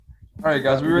All right,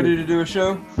 guys, we ready to do a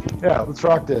show? Yeah, let's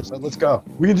rock this. Let's go.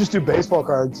 We can just do baseball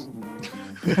cards.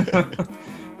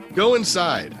 Go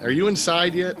inside. Are you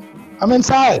inside yet? I'm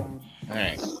inside. All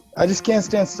right. I just can't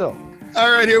stand still.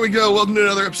 All right, here we go. Welcome to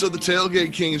another episode of the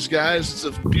Tailgate Kings, guys. It's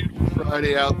a beautiful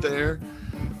Friday out there,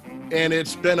 and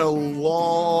it's been a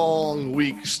long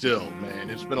week still, man.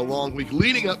 It's been a long week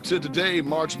leading up to today.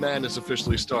 March Madness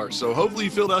officially starts, so hopefully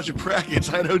you filled out your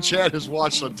brackets. I know Chad has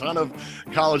watched a ton of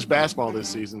college basketball this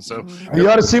season, so You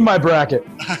ought to see my bracket.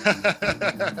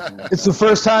 It's the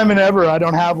first time in ever I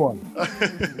don't have one.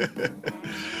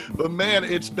 But man,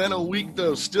 it's been a week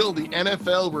though. Still, the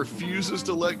NFL refuses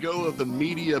to let go of the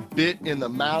media bit in the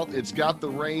mouth. It's got the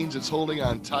reins. It's holding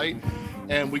on tight.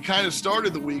 And we kind of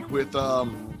started the week with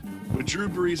Drew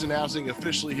Brees announcing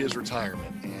officially his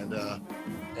retirement.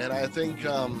 And I think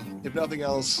if nothing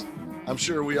else, I'm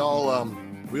sure we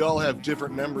all have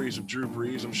different memories of Drew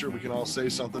Brees. I'm sure we can all say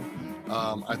something.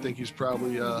 I think he's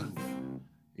probably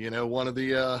one of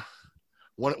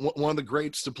the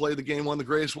greats to play the game, one of the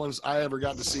greatest ones I ever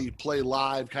got to see play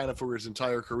live kind of for his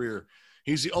entire career.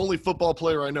 He's the only football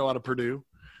player I know out of Purdue.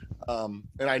 And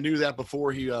I knew that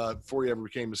before he ever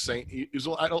became a Saint.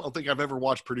 I don't think I've ever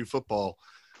watched Purdue football,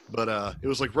 but it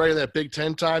was like right in that Big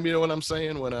Ten time, you know what I'm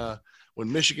saying? When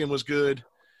Michigan was good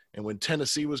and when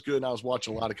Tennessee was good, and I was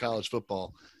watching a lot of college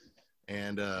football.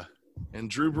 And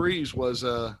Drew Brees was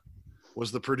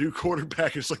the Purdue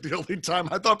quarterback. It's like the only time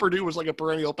I thought Purdue was like a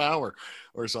perennial power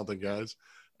or something, guys.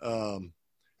 And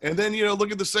then,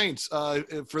 look at the Saints.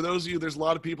 For those of you, there's a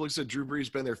lot of people who said Drew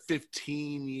Brees been there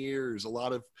 15 years. A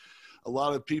lot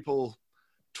of people,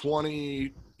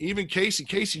 20, even Casey.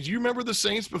 Casey, do you remember the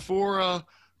Saints before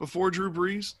Drew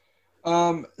Brees?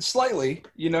 Slightly.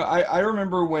 I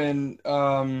remember when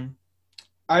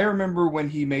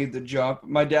he made the jump.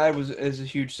 My dad is a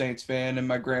huge Saints fan, and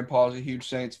my grandpa is a huge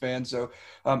Saints fan. So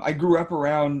I grew up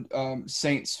around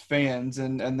Saints fans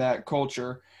and that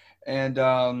culture. And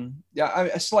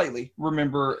I slightly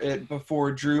remember it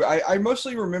before Drew. I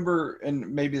mostly remember,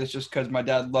 and maybe that's just because my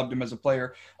dad loved him as a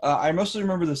player. I mostly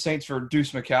remember the Saints for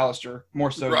Deuce McAllister more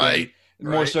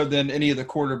so than any of the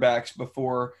quarterbacks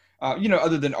before.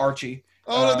 Other than Archie.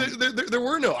 Oh, no, there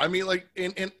were no. I mean, like,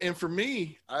 and for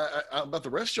me, I about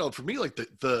the rest of y'all. For me, like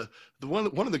the one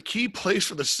of the key plays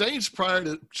for the Saints prior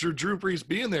to Drew Brees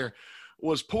being there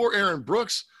was poor Aaron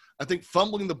Brooks. I think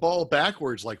fumbling the ball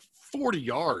backwards like 40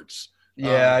 yards.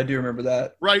 Yeah, I do remember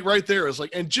that. Right there. It was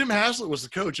like, and Jim Haslett was the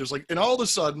coach. It was like, and all of a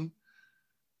sudden,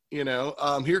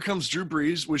 here comes Drew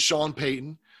Brees with Sean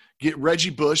Payton, get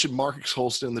Reggie Bush and Marcus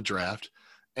Holston in the draft,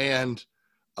 and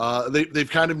they've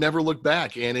kind of never looked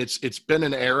back, and it's been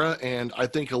an era. And I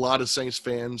think a lot of Saints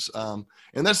fans, and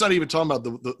that's not even talking about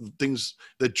the things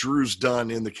that Drew's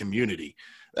done in the community.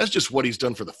 That's just what he's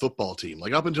done for the football team.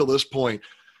 Like up until this point,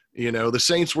 the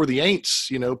Saints were the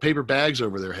Aints, paper bags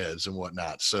over their heads and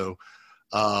whatnot. So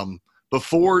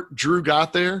before Drew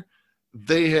got there,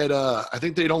 they had I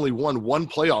think they'd only won one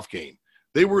playoff game.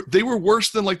 They were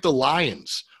worse than like the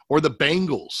Lions or the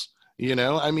Bengals.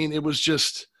 I mean, it was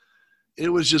just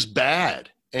bad.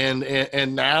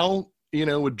 And now,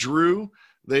 with Drew,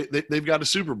 they've got a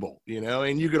Super Bowl,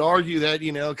 and you could argue that,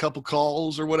 a couple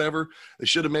calls or whatever, they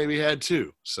should have maybe had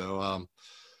two. So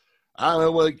I don't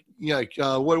know, what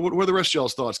are the rest of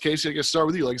y'all's thoughts? Casey, I guess start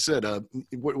with you. Like I said,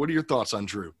 what are your thoughts on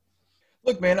Drew?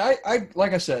 Look, man, I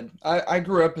like I said, I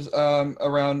grew up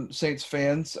around Saints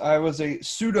fans. I was a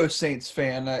pseudo Saints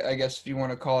fan, I guess if you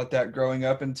want to call it that, growing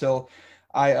up until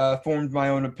I formed my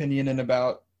own opinion in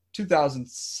about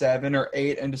 2007 or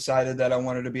 8 and decided that I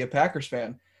wanted to be a Packers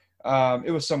fan.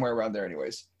 It was somewhere around there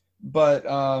anyways. But,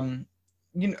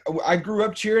 I grew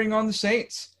up cheering on the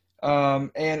Saints.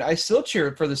 And I still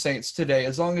cheer for the Saints today,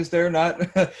 as long as they're not,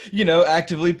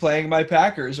 actively playing my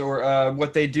Packers or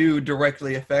what they do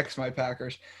directly affects my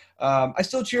Packers. I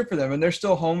still cheer for them, and they're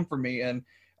still home for me. And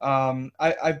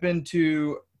I've been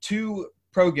to 2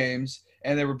 pro games,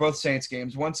 and they were both Saints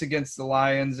games, once against the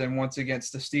Lions and once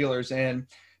against the Steelers. And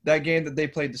that game that they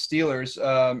played the Steelers,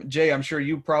 Jay, I'm sure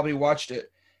you probably watched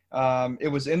it.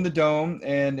 It was in the Dome,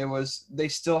 and they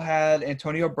still had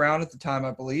Antonio Brown at the time,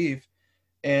 I believe.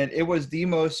 And it was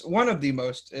one of the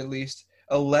most, at least,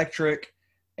 electric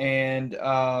and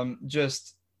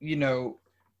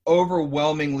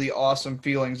overwhelmingly awesome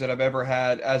feelings that I've ever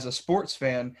had as a sports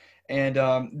fan. And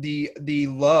the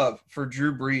love for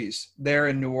Drew Brees there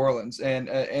in New Orleans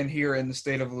and here in the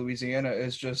state of Louisiana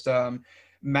is just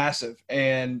massive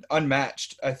and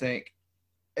unmatched, I think.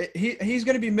 He's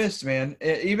going to be missed, man,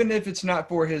 even if it's not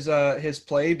for his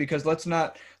play, because let's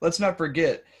not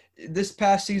forget, this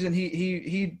past season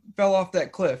he fell off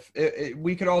that cliff.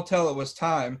 We could all tell it was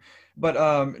time. But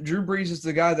Drew Brees is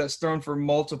the guy that's thrown for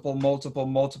multiple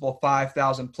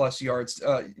 5,000 plus yards,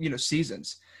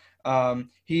 seasons.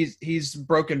 He's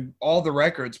broken all the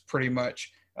records pretty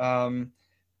much.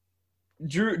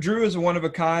 Drew is one of a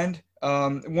kind.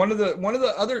 One of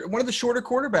the shorter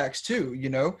quarterbacks too.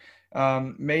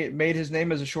 Made his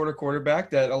name as a shorter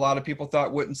quarterback that a lot of people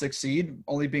thought wouldn't succeed,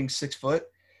 only being 6 foot.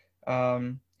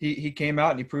 He came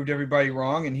out and he proved everybody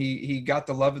wrong, and he got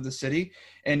the love of the city.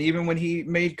 And even when he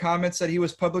made comments that he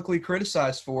was publicly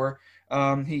criticized for,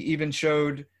 he even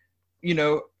showed,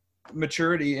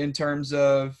 maturity in terms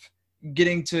of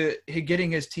getting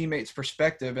his teammates'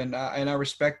 perspective. And I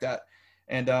respect that.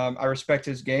 And I respect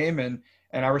his game, and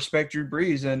I respect Drew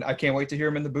Brees, and I can't wait to hear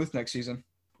him in the booth next season.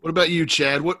 What about you,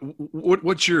 Chad?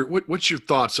 What's your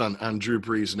thoughts on Drew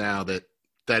Brees now that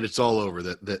it's all over,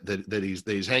 that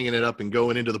he's hanging it up and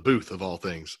going into the booth of all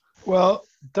things? Well,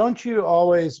 don't you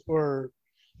always, or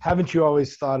haven't you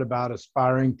always thought about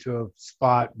aspiring to a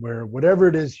spot where whatever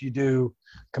it is you do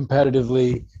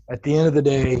competitively, at the end of the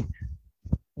day,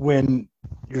 when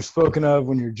you're spoken of,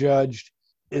 when you're judged,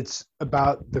 it's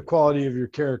about the quality of your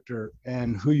character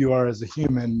and who you are as a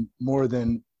human more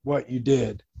than what you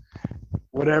did,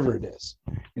 whatever it is,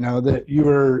 that you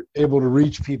were able to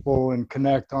reach people and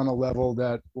connect on a level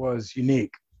that was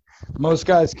unique. Most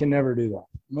guys can never do that.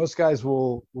 Most guys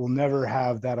will never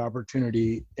have that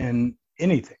opportunity in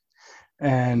anything.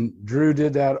 And Drew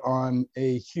did that on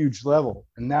a huge level.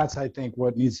 And that's, I think,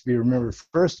 what needs to be remembered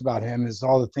first about him is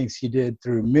all the things he did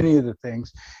through many of the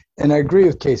things. And I agree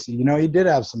with Casey. He did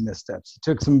have some missteps. He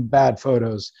took some bad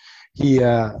photos. He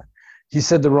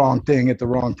said the wrong thing at the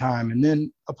wrong time and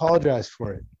then apologized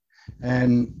for it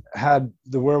and had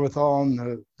the wherewithal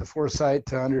and the foresight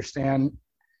to understand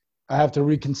I have to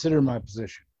reconsider my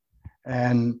position.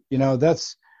 And,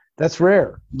 that's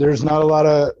rare. There's not a lot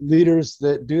of leaders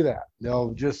that do that.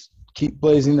 They'll just keep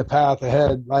blazing the path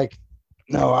ahead like,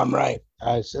 no, I'm right.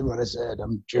 I said what I said.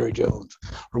 I'm Jerry Jones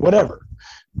or whatever.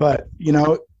 But,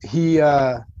 he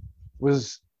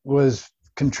was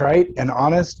contrite and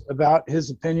honest about his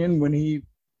opinion when he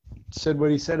said what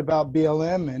he said about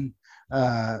BLM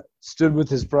and stood with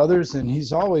his brothers. And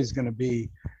he's always going to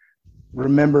be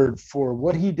remembered for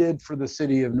what he did for the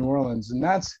city of New Orleans. And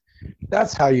that's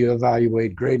how you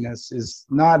evaluate greatness, is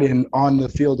not in on the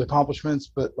field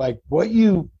accomplishments, but like what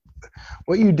you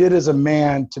did as a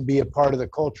man to be a part of the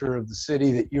culture of the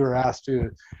city that you were asked to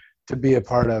be a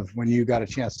part of when you got a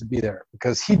chance to be there,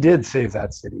 because he did save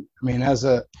that city. I mean, as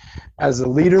a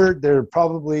leader, there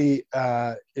probably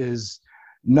is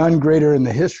none greater in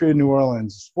the history of New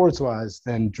Orleans sports-wise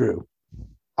than Drew.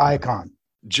 Icon.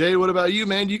 Jay, what about you,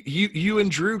 man? You and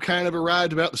Drew kind of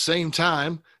arrived about the same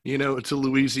time, to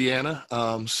Louisiana.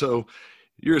 So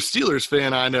you're a Steelers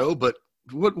fan, I know, but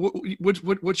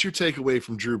what's your takeaway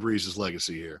from Drew Brees'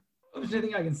 legacy here? Well, there's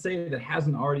anything I can say that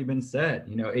hasn't already been said.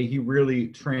 He really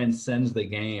transcends the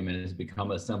game and has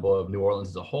become a symbol of New Orleans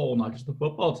as a whole, not just the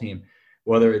football team.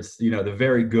 Whether it's, the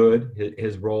very good,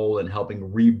 his role in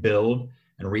helping rebuild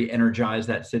and re-energize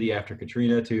that city after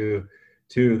Katrina, to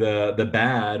the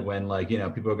bad when,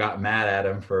 people got mad at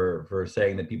him for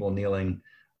saying that people kneeling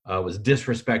was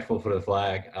disrespectful for the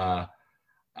flag.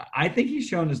 I think he's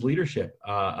shown his leadership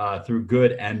through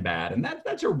good and bad, and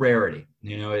that's a rarity.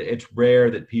 It's rare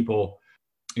that people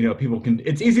can.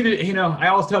 It's easy to, I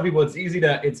always tell people it's easy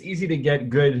to get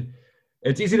good.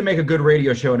 It's easy to make a good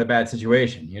radio show in a bad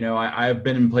situation. I've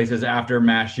been in places after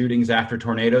mass shootings, after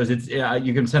tornadoes. It's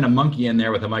you can send a monkey in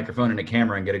there with a microphone and a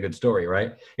camera and get a good story,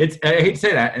 right? I hate to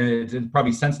say that, and it's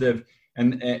probably sensitive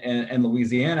and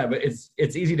Louisiana, but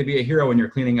it's easy to be a hero when you're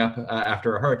cleaning up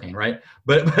after a hurricane, right?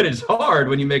 But it's hard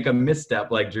when you make a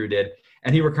misstep like Drew did,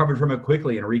 and he recovered from it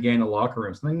quickly and regained the locker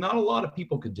room, something not a lot of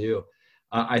people could do.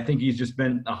 I think he's just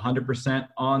been 100%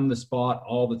 on the spot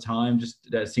all the time. Just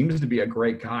seems to be a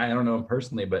great guy. I don't know him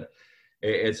personally, but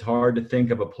it's hard to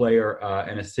think of a player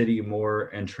in a city more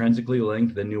intrinsically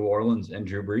linked than New Orleans and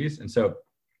Drew Brees. And so,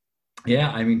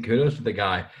 yeah, I mean, kudos to the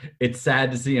guy. It's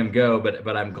sad to see him go,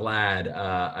 but I'm glad.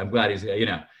 I'm glad he's,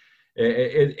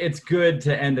 it's good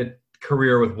to end a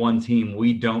career with one team.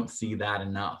 We don't see that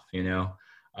enough,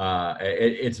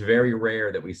 it's very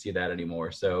rare that we see that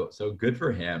anymore. So good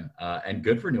for him and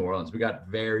good for New Orleans. We got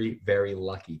very, very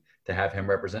lucky to have him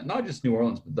represent not just New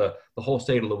Orleans, but the whole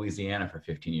state of Louisiana for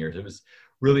 15 years. It was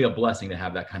really a blessing to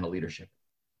have that kind of leadership.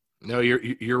 No,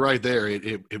 you're right there.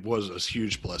 It was a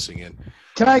huge blessing. And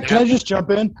can I just jump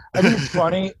in? I think it's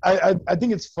funny. I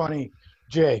think it's funny,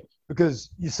 Jay, because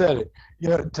you said it.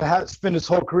 To spend his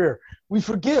whole career, we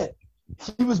forget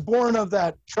he was born of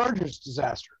that Chargers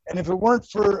disaster. And if it weren't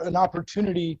for an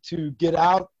opportunity to get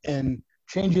out and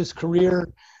change his career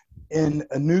in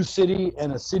a new city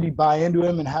and a city buy into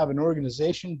him and have an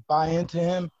organization buy into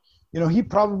him, he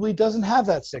probably doesn't have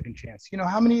that second chance.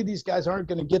 How many of these guys aren't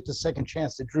going to get the second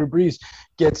chance that Drew Brees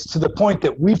gets, to the point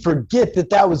that we forget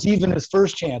that was even his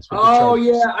first chance? Oh,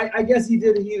 yeah. I guess he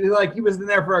did. He was in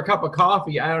there for a cup of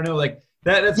coffee. I don't know. Like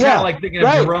that's kind of like thinking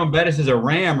of Jerome Bettis as a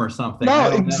Ram or something.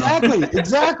 No,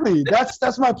 exactly.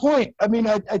 That's my point. I mean,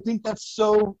 I think that's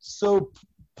so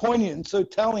poignant and so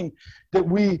telling that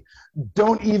we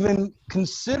don't even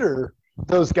consider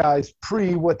those guys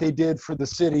pre what they did for the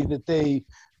city that they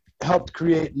helped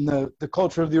create in the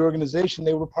culture of the organization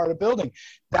they were part of building.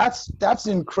 That's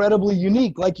incredibly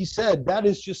unique. Like you said, that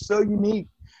is just so unique.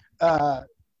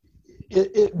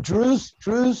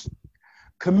 Drew's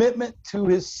commitment to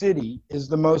his city is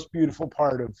the most beautiful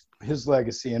part of his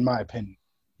legacy, in my opinion.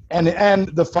 And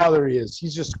the father he is.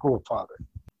 He's just a cool father.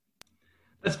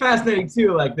 That's fascinating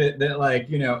too. Like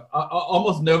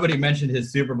almost nobody mentioned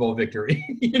his Super Bowl victory.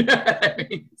 You know what I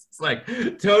mean? It's like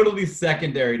totally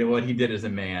secondary to what he did as a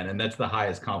man, and that's the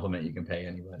highest compliment you can pay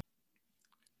anybody.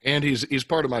 And he's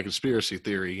part of my conspiracy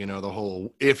theory. The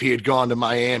whole if he had gone to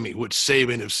Miami, would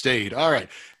Saban have stayed? All right.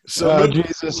 So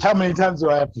Jesus, how many times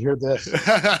do I have to hear this?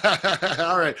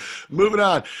 All right, moving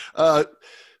on.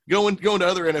 Going to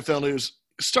other NFL news.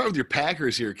 Start with your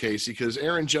Packers here, Casey, because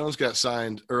Aaron Jones got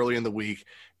signed early in the week,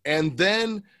 and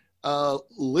then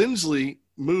Lindsley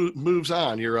moves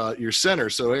on. Your center,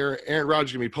 so Aaron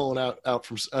Rodgers gonna be pulling out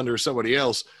from under somebody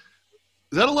else.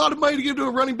 Is that a lot of money to give to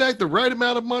a running back? The right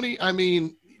amount of money? I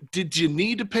mean, did you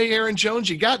need to pay Aaron Jones?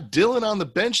 You got Dillon on the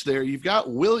bench there. You've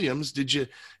got Williams. Did you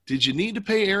need to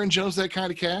pay Aaron Jones that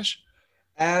kind of cash?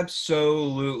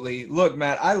 Absolutely. Look,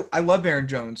 Matt, I love Aaron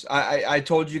Jones. I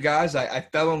told you guys I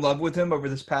fell in love with him over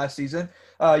this past season.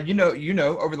 Over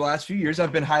the last few years,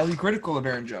 I've been highly critical of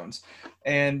Aaron Jones.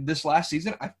 And this last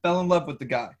season, I fell in love with the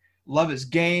guy. Love his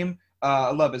game.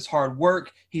 I love his hard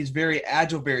work. He's very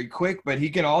agile, very quick, but he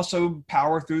can also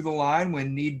power through the line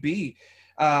when need be.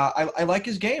 I like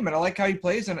his game, and I like how he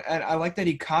plays, and I like that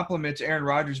he complements Aaron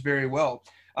Rodgers very well.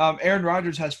 Aaron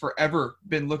Rodgers has forever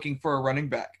been looking for a running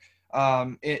back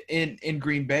in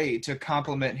Green Bay to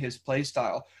complement his play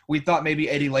style. We thought maybe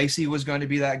Eddie Lacy was going to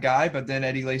be that guy, but then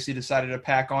Eddie Lacy decided to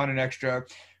pack on an extra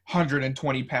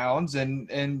 120 pounds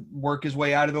and work his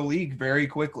way out of the league very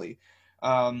quickly.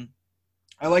 I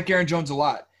like Aaron Jones a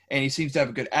lot, and he seems to have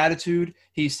a good attitude.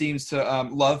 He seems to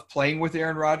love playing with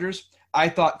Aaron Rodgers. I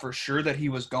thought for sure that he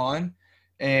was gone,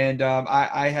 and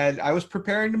I was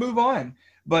preparing to move on.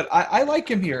 But I like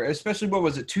him here, especially,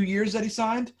 2 years that he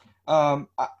signed?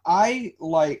 I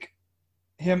like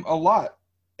him a lot,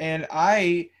 and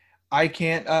I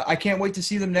can't wait to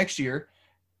see them next year.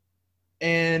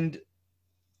 And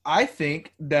I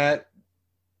think that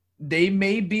they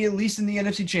may be at least in the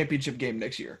NFC Championship game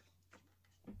next year.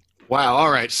 Wow.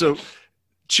 All right. So,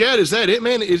 Chad, is that it,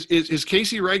 man? Is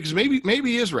Casey right? Because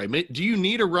maybe he is right. Do you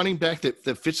need a running back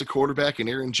that fits a quarterback, and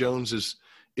Aaron Jones is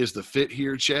the fit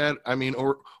here, Chad? I mean,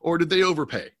 or did they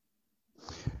overpay?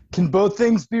 Can both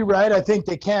things be right? I think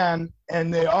they can,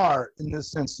 and they are in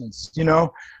this instance.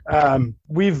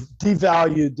 We've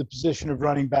devalued the position of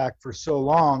running back for so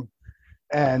long,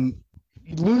 and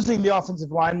losing the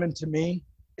offensive lineman to me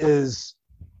is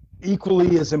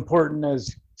equally as important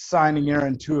as signing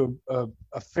Aaron to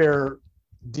a fair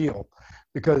deal,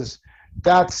 because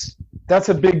that's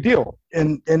a big deal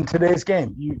in today's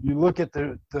game. You look at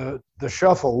the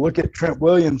shuffle, look at Trent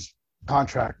Williams'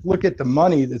 contract, look at the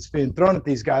money that's being thrown at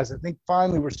these guys. I think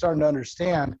finally we're starting to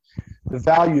understand the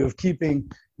value of keeping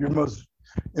your most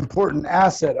important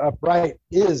asset upright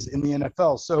is in the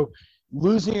NFL. So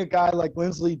losing a guy like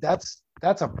Lindsley, that's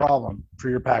a problem for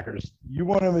your Packers. You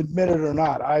want to admit it or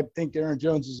not. I think Aaron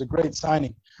Jones is a great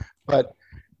signing, but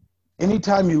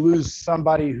anytime you lose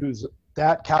somebody who's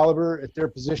that caliber at their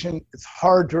position, it's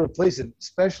hard to replace it,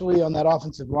 especially on that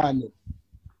offensive line that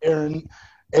Aaron,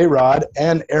 A-Rod,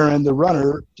 and Aaron, the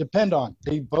runner, depend on.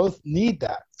 They both need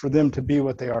that for them to be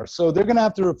what they are. So they're going to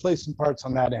have to replace some parts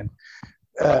on that end.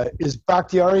 Is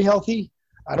Bakhtiari healthy?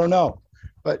 I don't know.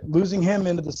 But losing him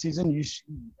into the season,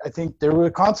 I think there were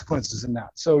consequences in that.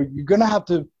 So you're going to have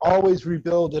to always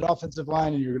rebuild that offensive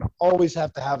line, and you're going to always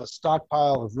have to have a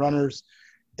stockpile of runners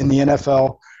in the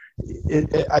NFL.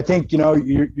 I think,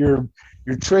 you're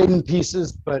trading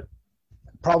pieces, but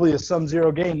probably a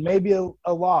sum-zero gain, maybe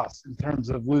a loss in terms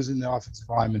of losing the offensive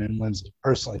lineman in Lindsley,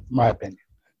 personally, in my opinion.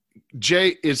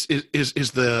 Jay, is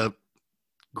the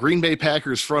Green Bay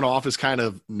Packers front office kind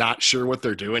of not sure what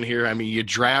they're doing here. I mean, you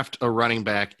draft a running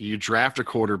back, you draft a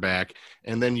quarterback,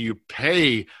 and then you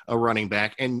pay a running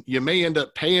back, and you may end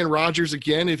up paying Rodgers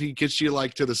again if he gets you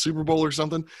like to the Super Bowl or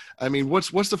something. I mean,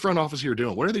 what's the front office here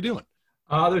doing? What are they doing?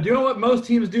 They're doing what most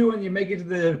teams do when you make it to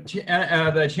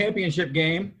the championship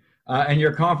game. And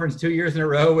your conference 2 years in a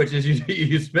row, which is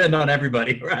you spend on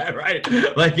everybody, right?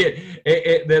 Like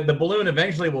the balloon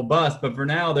eventually will bust, but for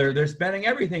now they're spending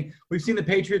everything. We've seen the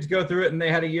Patriots go through it, and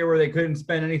they had a year where they couldn't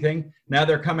spend anything. Now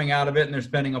they're coming out of it, and they're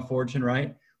spending a fortune,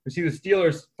 right? We see the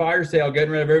Steelers fire sale,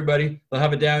 getting rid of everybody. They'll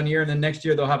have a down year, and then next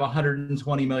year they'll have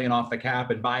 $120 million off the cap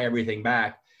and buy everything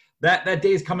back. That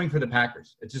day is coming for the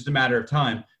Packers. It's just a matter of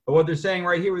time. But what they're saying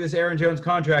right here with this Aaron Jones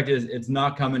contract is it's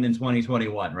not coming in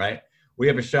 2021, right? We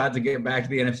have a shot to get back to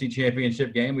the NFC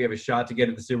Championship game. We have a shot to get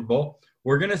to the Super Bowl.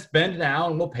 We're going to spend now,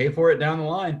 and we'll pay for it down the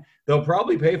line. They'll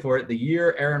probably pay for it the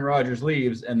year Aaron Rodgers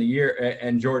leaves,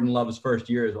 and Jordan Love's first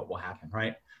year is what will happen,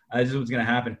 right? This is what's going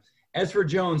to happen. As for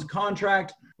Jones'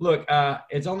 contract, look,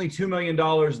 it's only $2 million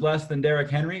less than Derrick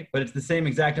Henry, but it's the same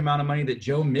exact amount of money that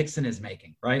Joe Mixon is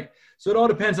making, right? So it all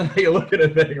depends on how you look at a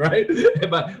thing, right?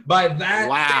 But by that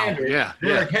standard,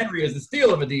 Derrick Henry is the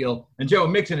steal of a deal, and Joe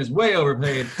Mixon is way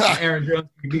overpaid. Aaron Jones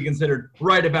can be considered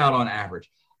right about on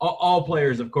average. All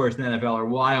players, of course, in the NFL are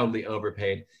wildly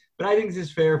overpaid. But I think this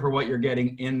is fair for what you're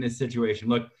getting in this situation.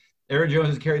 Look, Aaron Jones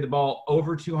has carried the ball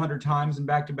over 200 times in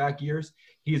back-to-back years.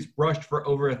 He's rushed for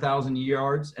over 1,000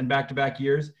 yards in back-to-back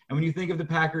years. And when you think of the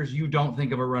Packers, you don't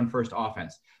think of a run-first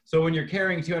offense. So when you're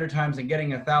carrying 200 times and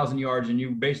getting 1,000 yards and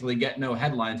you basically get no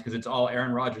headlines because it's all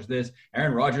Aaron Rodgers this,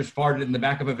 Aaron Rodgers farted in the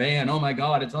back of a van. Oh, my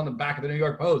God, it's on the back of the New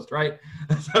York Post, right?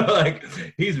 So,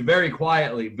 he's very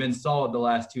quietly been solid the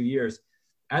last 2 years.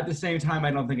 At the same time,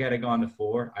 I don't think I'd have gone to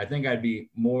 4. I think I'd be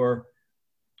more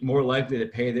likely to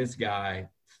pay this guy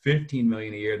 $15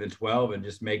 million a year than 12 and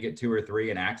just make it 2 or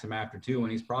 3 and axe him after 2 when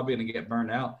he's probably going to get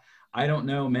burned out. I don't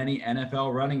know many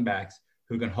NFL running backs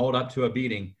who can hold up to a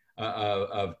beating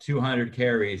of 200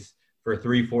 carries for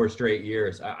 3-4 straight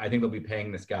years. I think they'll be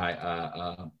paying this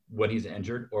guy when he's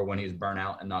injured or when he's burnt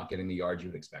out and not getting the yards you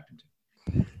would expect him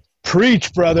to.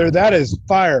 Preach, brother. That is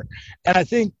fire. And I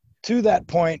think to that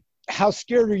point, how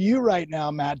scared are you right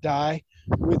now, Matt Dye,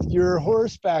 with your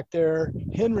horse back there,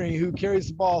 Henry, who carries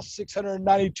the ball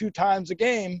 692 times a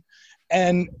game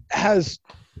and has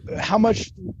how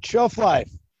much shelf life?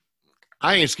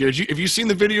 I ain't scared. Have you seen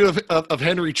the video of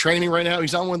Henry training right now?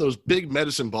 He's on one of those big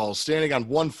medicine balls standing on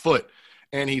one foot,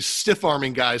 and he's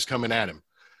stiff-arming guys coming at him.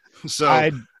 So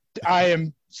I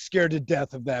am scared to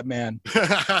death of that man.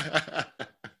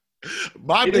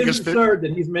 It is absurd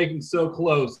that he's making so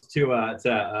close to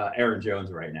Aaron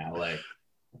Jones right now. Like,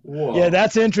 whoa. Yeah,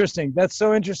 that's interesting. That's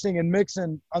so interesting. And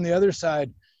Mixon on the other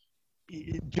side,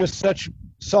 just such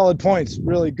solid points.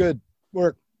 Really good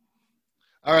work.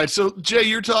 All right, so Jay,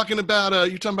 you're talking about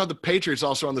the Patriots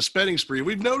also on the spending spree.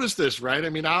 We've noticed this, right? I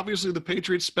mean, obviously the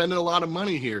Patriots spending a lot of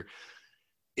money here.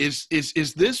 Is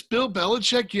this Bill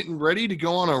Belichick getting ready to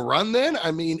go on a run? Then,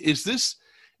 I mean,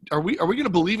 are we going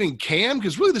to believe in Cam?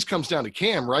 Because really, this comes down to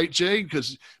Cam, right, Jay?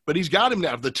 But he's got him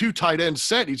now. The 2 tight ends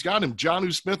set. He's got him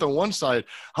Jonnu Smith on one side,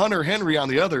 Hunter Henry on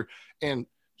the other, and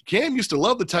Cam used to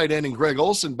love the tight end and Greg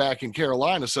Olsen back in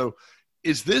Carolina. So,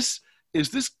 is this?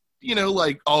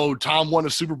 Like, oh, Tom won a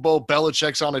Super Bowl,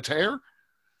 Belichick's on a tear?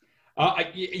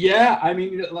 Yeah, I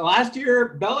mean, last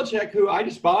year, Belichick, who I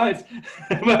despise,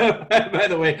 by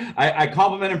the way, I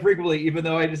compliment him frequently, even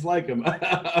though I dislike him.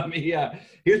 He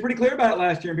was pretty clear about it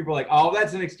last year, and people were like, oh,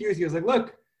 that's an excuse. He was like,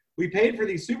 look, we paid for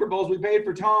these Super Bowls. We paid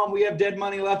for Tom. We have dead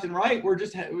money left and right. We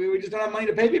just don't have money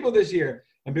to pay people this year.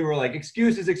 And people were like,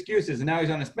 excuses. And now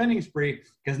he's on a spending spree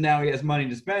because now he has money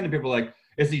to spend. And people are like,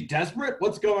 is he desperate?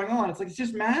 What's going on? It's like, it's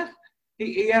just Matt.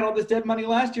 He had all this dead money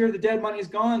last year. The dead money's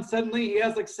gone. Suddenly he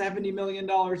has like $70 million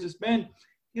to spend.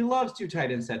 He loves 2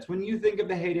 tight end sets. When you think of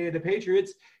the heyday of the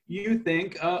Patriots, you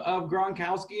think of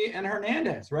Gronkowski and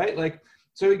Hernandez, right? Like,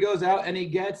 so he goes out and he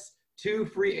gets 2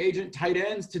 free agent tight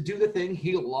ends to do the thing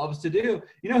he loves to do.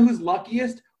 You know who's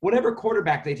luckiest? Whatever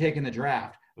quarterback they take in the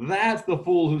draft. That's the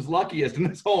fool who's luckiest in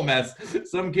this whole mess.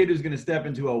 Some kid who's going to step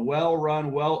into a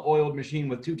well-run, well-oiled machine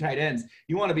with 2 tight ends.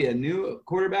 You want to be a new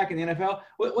quarterback in the NFL?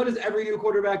 What does every new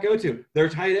quarterback go to? Their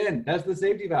tight end. That's the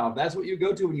safety valve. That's what you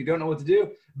go to when you don't know what to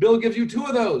do. Bill gives you 2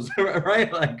 of those,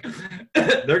 right? Like,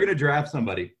 they're going to draft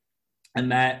somebody.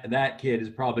 And that kid is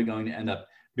probably going to end up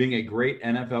being a great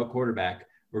NFL quarterback,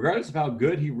 regardless of how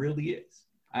good he really is.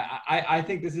 I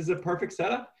think this is a perfect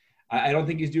setup. I don't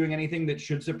think he's doing anything that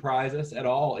should surprise us at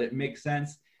all. It makes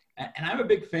sense. And I'm a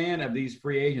big fan of these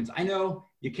free agents. I know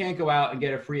you can't go out and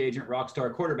get a free agent rock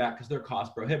star quarterback because they're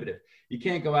cost prohibitive. You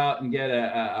can't go out and get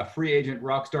a free agent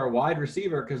rock star wide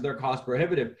receiver because they're cost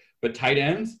prohibitive. But tight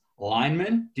ends,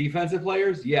 linemen, defensive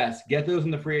players, yes, get those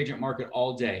in the free agent market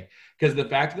all day. Because the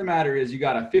fact of the matter is you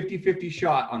got a 50-50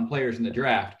 shot on players in the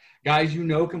draft. Guys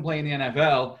can play in the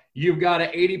NFL, you've got an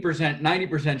 80%,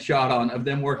 90% shot on of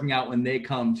them working out when they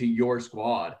come to your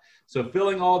squad. So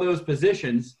filling all those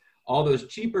positions, all those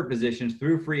cheaper positions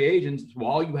through free agents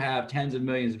while you have tens of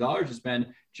millions of dollars to spend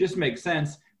just makes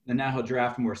sense. And now he'll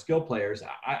draft more skill players.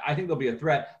 I think they'll be a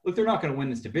threat. Look, they're not going to win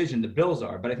this division. The Bills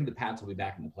are, but I think the Pats will be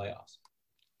back in the playoffs.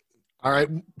 All right.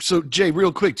 So, Jay,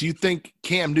 real quick, do you think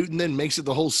Cam Newton then makes it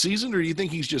the whole season, or do you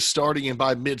think he's just starting and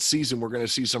by mid-season we're going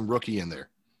to see some rookie in there?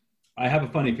 I have a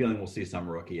funny feeling we'll see some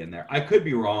rookie in there. I could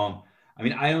be wrong. I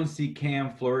mean, I don't see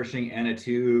Cam flourishing in a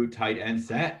 2 tight end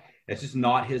set. It's just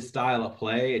not his style of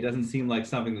play. It doesn't seem like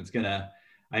something that's going to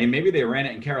 – I mean, maybe they ran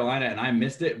it in Carolina and I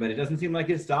missed it, but it doesn't seem like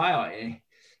his style.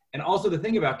 And also the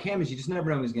thing about Cam is you just never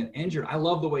know when he's getting injured. I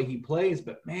love the way he plays,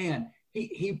 but, man,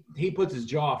 he puts his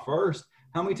jaw first.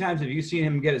 How many times have you seen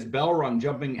him get his bell rung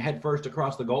jumping head first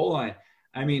across the goal line?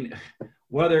 I mean,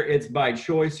 whether it's by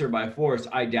choice or by force,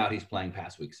 I doubt he's playing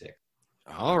past week 6.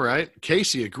 All right.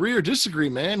 Casey, agree or disagree,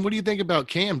 man? What do you think about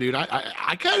Cam, dude?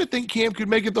 I kind of think Cam could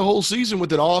make it the whole season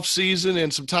with an off season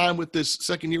and some time with this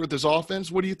second year with this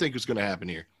offense. What do you think is going to happen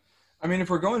here? I mean, if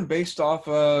we're going based off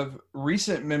of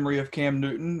recent memory of Cam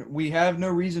Newton, we have no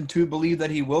reason to believe that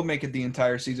he will make it the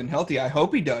entire season healthy. I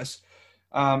hope he does.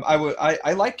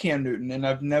 I like Cam Newton, and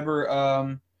I've never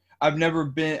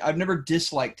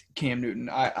disliked Cam Newton.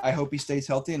 I hope he stays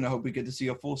healthy, and I hope we get to see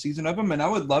a full season of him. And I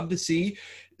would love to see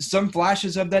some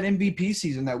flashes of that MVP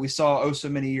season that we saw so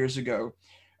many years ago,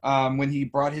 when he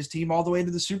brought his team all the way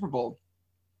to the Super Bowl.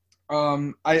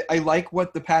 I like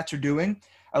what the Pats are doing.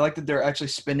 I like that they're actually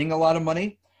spending a lot of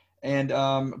money and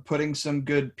putting some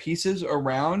good pieces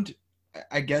around,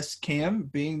 I guess, Cam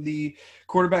being the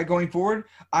quarterback going forward.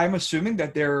 I'm assuming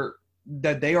that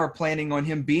they are planning on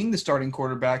him being the starting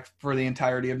quarterback for the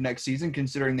entirety of next season,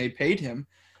 considering they paid him.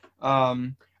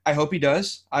 I hope he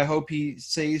does. I hope he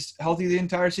stays healthy the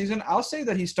entire season. I'll say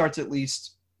that he starts at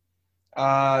least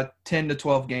 10 to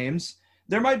 12 games.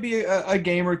 There might be a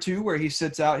game or two where he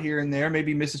sits out here and there,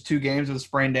 maybe misses 2 games with a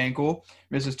sprained ankle,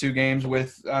 misses 2 games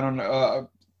with, I don't know,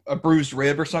 a bruised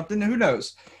rib or something. Who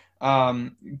knows?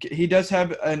 He does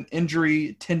have an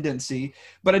injury tendency,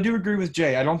 but I do agree with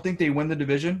Jay. I don't think they win the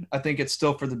division. I think it's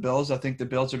still for the Bills. I think the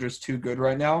Bills are just too good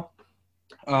right now.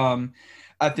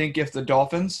 I think if the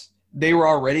Dolphins, they were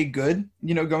already good,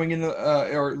 going into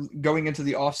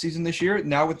the offseason this year.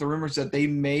 Now with the rumors that they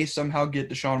may somehow get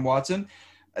Deshaun Watson,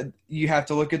 you have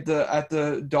to look at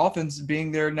the Dolphins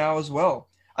being there now as well.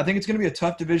 I think it's going to be a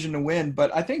tough division to win,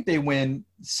 but I think they win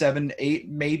 7, 8,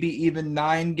 maybe even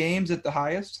 9 games at the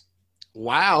highest.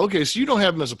 Wow. Okay, so you don't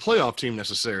have them as a playoff team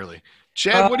necessarily.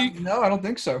 Chad, what do you? No, I don't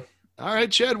think so. All right,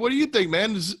 Chad, what do you think,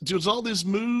 man? Does all these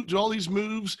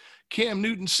moves, Cam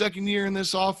Newton's second year in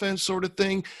this offense, sort of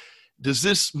thing, does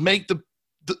this make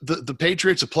the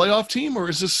Patriots a playoff team, or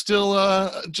is this still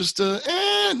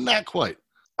not quite?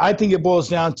 I think it boils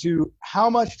down to how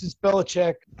much does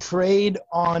Belichick trade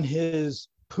on his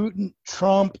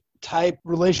Putin-Trump type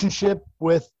relationship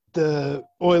with the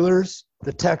Oilers,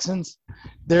 the Texans,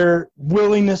 their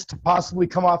willingness to possibly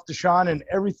come off Deshaun, and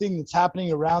everything that's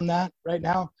happening around that right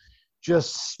now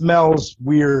just smells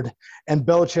weird. And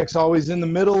Belichick's always in the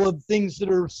middle of things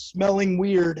that are smelling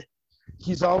weird.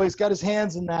 He's always got his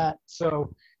hands in that.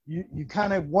 So you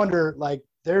kind of wonder, like,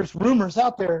 there's rumors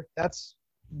out there. That's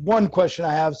one question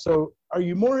I have. So are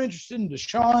you more interested in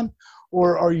Deshaun,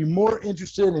 or are you more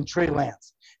interested in Trey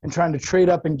Lance and trying to trade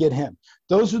up and get him?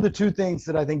 Those are the 2 things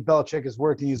that I think Belichick is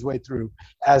working his way through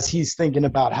as he's thinking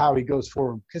about how he goes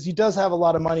forward, because he does have a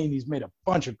lot of money and he's made a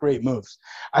bunch of great moves.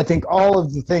 I think all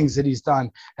of the things that he's done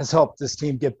has helped this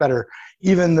team get better.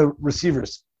 Even the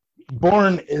receivers.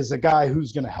 Bourne is a guy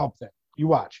who's going to help them. You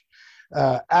watch.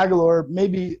 Aguilar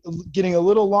maybe getting a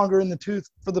little longer in the tooth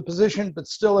for the position, but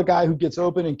still a guy who gets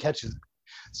open and catches it.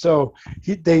 So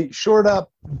they shored up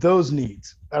those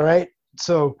needs. All right.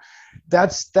 So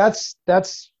that's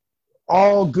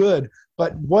all good.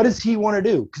 But what does he want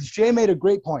to do? Because Jay made a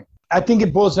great point. I think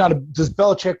it boils down to, does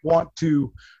Belichick want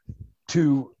to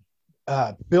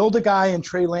build a guy in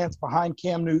Trey Lance behind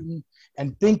Cam Newton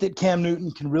and think that Cam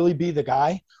Newton can really be the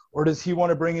guy? Or does he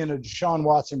want to bring in a Deshaun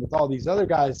Watson with all these other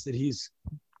guys that he's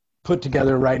put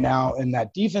together right now, and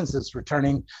that defense that's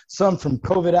returning, some from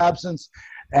COVID absence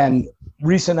and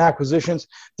recent acquisitions?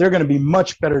 They're going to be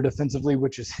much better defensively,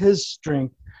 which is his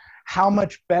strength. How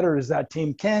much better is that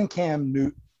team? Can Cam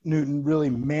Newton Newton really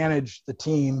manage the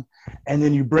team, and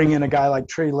then you bring in a guy like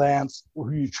Trey Lance,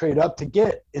 who you trade up to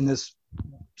get in this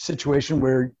situation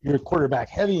where you're quarterback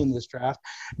heavy in this draft.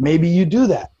 Maybe you do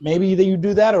that. Maybe you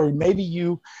do that, or maybe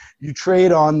you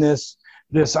trade on this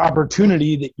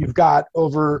opportunity that you've got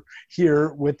over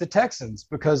here with the Texans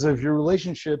because of your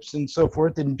relationships and so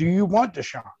forth. And do you want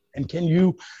Deshaun? And can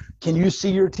you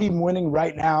see your team winning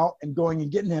right now and going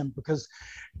and getting him? Because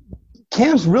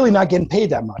Cam's really not getting paid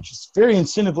that much. It's a very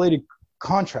incentive-laden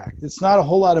contract. It's not a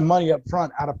whole lot of money up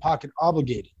front, out of pocket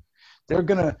obligated. They're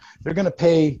gonna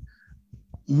pay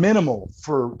minimal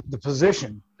for the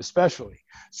position, especially.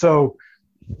 So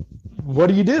what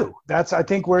do you do? That's, I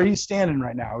think, where he's standing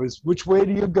right now is which way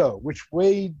do you go? Which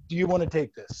way do you want to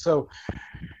take this? So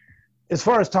as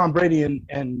far as Tom Brady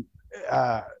and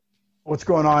what's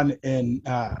going on in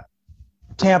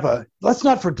Tampa, let's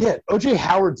not forget O.J.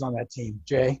 Howard's on that team,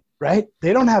 Jay, right?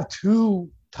 They don't have 2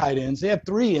 tight ends. They have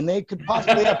 3, and they could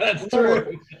possibly have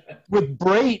 4 with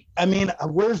Brate. I mean,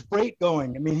 where's Brate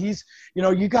going? I mean, he's,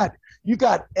 you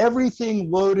got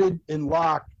everything loaded and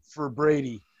locked for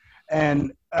Brady.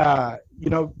 And, I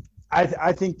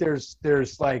think there's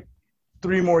like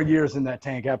 3 more years in that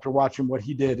tank after watching what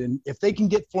he did. And if they can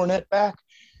get Fournette back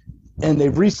and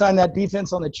they've re-signed that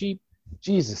defense on the cheap,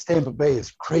 Jesus, Tampa Bay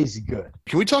is crazy good.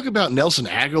 Can we talk about Nelson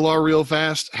Aguilar real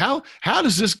fast? How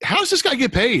does this guy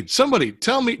get paid? Somebody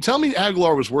tell me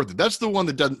Aguilar was worth it. That's the one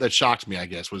that shocked me, I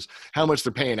guess, was how much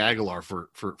they're paying Aguilar for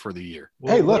the year.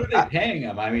 Well, hey, look, what are they paying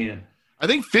him? I mean, I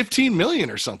think $15 million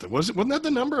or something. Wasn't that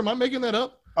the number? Am I making that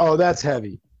up? Oh, that's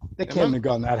heavy. They can't have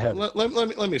gone that heavy.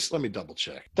 Let me double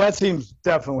check. That seems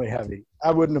definitely heavy.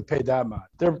 I wouldn't have paid that much.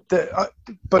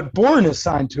 But Bourne is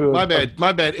signed to it.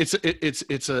 My bad. It's a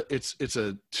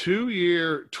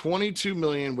 2-year, $22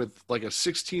 million with like a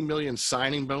 $16 million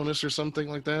signing bonus or something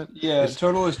like that. Yeah,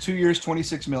 total is 2 years,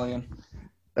 $26 million.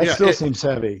 That still seems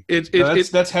heavy.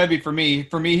 That's heavy for me.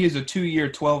 For me, he's a 2-year,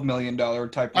 $12 million type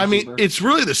receiver. I mean, it's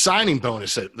really the signing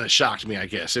bonus that shocked me, I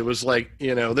guess. It was like,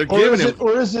 they're giving him.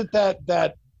 Or is it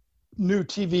that new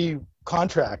TV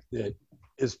contract that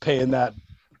is paying that?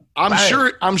 I'm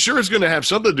sure it's going to have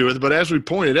something to do with it. But as we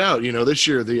pointed out, this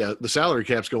year the salary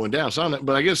cap's going down. So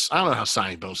but I guess I don't know how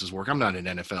signing bonuses work. I'm not an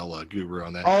NFL guru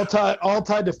on that. All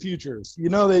tied to futures.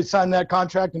 They signed that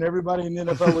contract, and everybody in the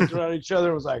NFL looked around each other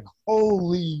and was like,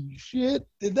 "Holy shit!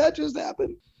 Did that just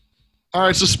happen?" All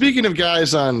right. So speaking of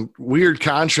guys on weird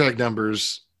contract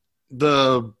numbers,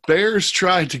 the Bears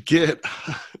tried to get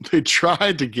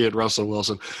Russell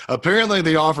Wilson. Apparently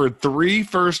they offered 3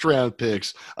 first-round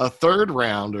picks, a 3rd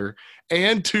rounder,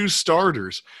 and 2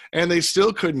 starters, and they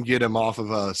still couldn't get him off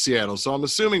of Seattle. So I'm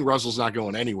assuming Russell's not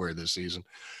going anywhere this season.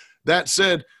 That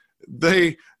said,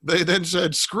 they then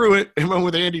said, screw it, and went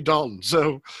with Andy Dalton.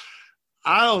 So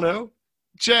I don't know.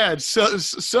 Chad,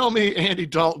 sell me Andy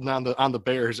Dalton on the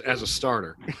Bears as a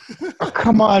starter. Oh,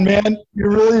 come on, man.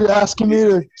 You're really asking me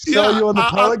to sell you on the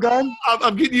pellet gun?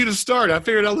 I'm getting you to start. I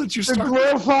figured I'll let you start. The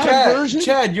glorified version?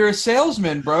 Chad, you're a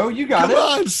salesman, bro. You got it.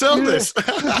 Come on, sell this. This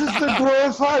is the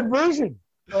glorified version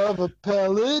of a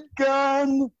pellet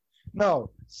gun.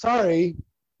 No, sorry,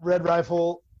 Red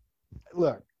Rifle.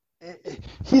 Look,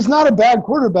 he's not a bad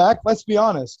quarterback. Let's be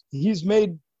honest. He's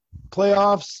made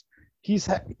playoffs. He's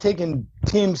taken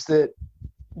teams that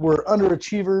were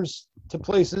underachievers to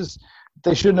places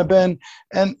they shouldn't have been.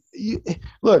 And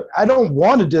look, I don't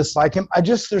want to dislike him.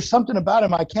 There's something about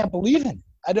him I can't believe in.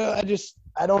 I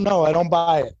don't know. I don't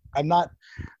buy it. I'm not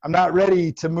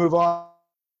ready to move on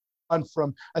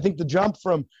from. I think the jump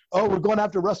from we're going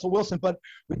after Russell Wilson, but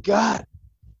we got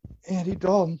Andy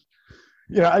Dalton.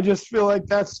 I just feel like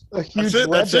that's a huge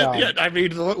letdown. That's it. Yeah, I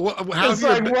mean,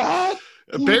 what?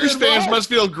 Bears fans must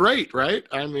feel great, right?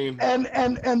 I mean, and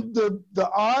the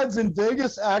odds in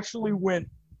Vegas actually went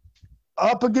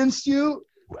up against you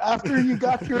after you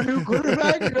got your new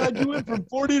quarterback. You went from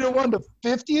 40-1 to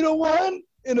 50-1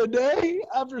 in a day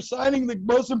after signing the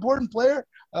most important player.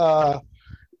 Not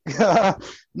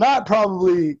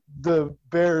probably the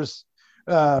Bears'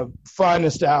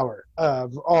 finest hour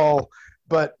of all.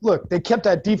 But look, they kept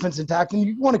that defense intact, and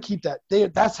you want to keep that.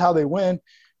 That's how they win.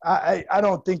 I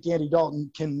don't think Andy Dalton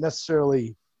can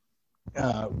necessarily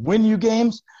win you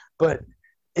games, but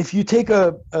if you take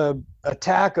a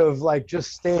tack of like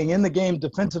just staying in the game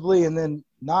defensively and then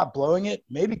not blowing it,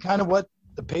 maybe kind of what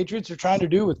the Patriots are trying to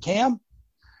do with Cam,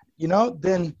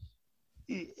 then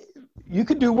you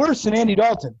could do worse than Andy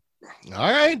Dalton.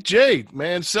 All right, Jay,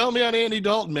 man, sell me on Andy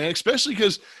Dalton, man, especially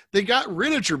because they got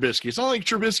rid of Trubisky. It's not like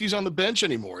Trubisky's on the bench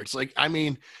anymore. It's like, I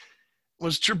mean,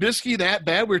 Was Trubisky that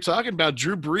bad? We were talking about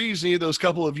Drew Brees needed those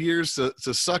couple of years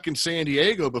to suck in San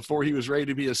Diego before he was ready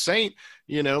to be a Saint.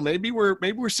 You know, maybe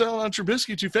we're selling on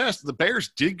Trubisky too fast. The Bears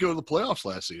did go to the playoffs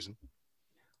last season.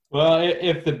 Well,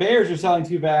 if the Bears are selling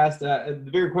too fast, the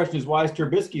bigger question is why is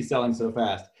Trubisky selling so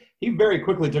fast? He very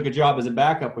quickly took a job as a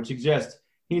backup, which suggests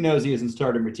he knows he isn't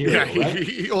starter material. Yeah,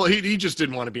 right? he just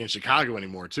didn't want to be in Chicago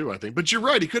anymore, too, I think. But you're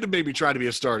right. He could have maybe tried to be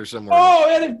a starter somewhere. Oh,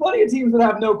 yeah, there's plenty of teams that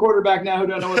have no quarterback now who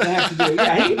don't know what the heck to do.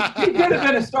 Yeah, he could have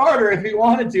been a starter if he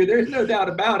wanted to. There's no doubt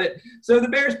about it. So the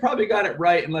Bears probably got it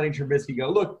right in letting Trubisky go.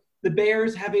 Look, the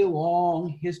Bears have a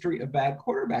long history of bad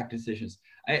quarterback decisions.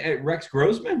 Rex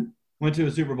Grossman went to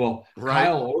a Super Bowl. Right.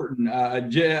 Kyle Orton,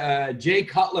 Jay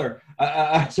Cutler,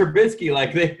 Trubisky.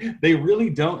 Like they really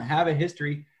don't have a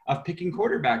history of picking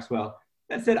quarterbacks well.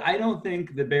 That said, I don't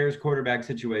think the Bears quarterback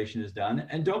situation is done.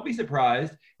 And don't be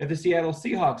surprised if the Seattle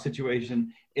Seahawks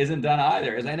situation isn't done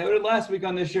either. As I noted last week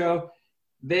on this show,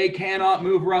 they cannot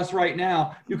move Russ right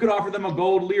now. You could offer them a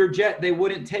gold Learjet. They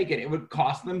wouldn't take it. It would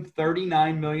cost them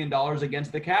 $39 million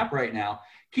against the cap right now.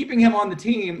 Keeping him on the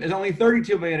team is only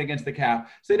 $32 million against the cap.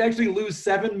 So they'd actually lose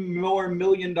 $7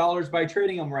 million more by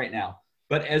trading him right now.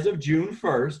 But as of June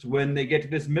 1st, when they get to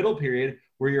this middle period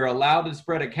where you're allowed to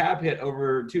spread a cap hit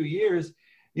over 2 years,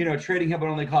 you know, trading him would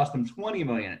only cost them $20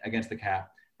 million against the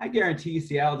cap. I guarantee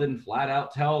Seattle didn't flat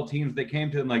out tell teams that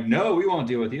came to them like, no, we won't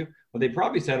deal with you. What they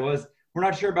probably said was, we're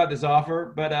not sure about this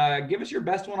offer, but give us your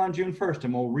best one on June 1st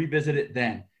and we'll revisit it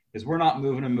then, because we're not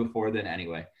moving him before then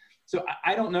anyway. So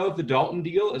I don't know if the Dalton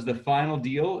deal is the final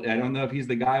deal. I don't know if he's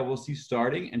the guy we'll see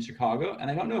starting in Chicago. And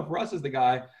I don't know if Russ is the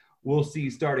guy we'll see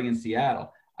starting in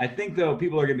Seattle. I think, though,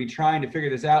 people are going to be trying to figure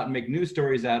this out and make news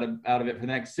stories out of it for the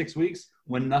next 6 weeks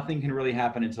when nothing can really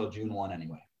happen until June 1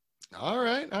 anyway. All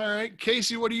right.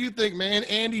 Casey, what do you think, man?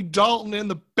 Andy Dalton and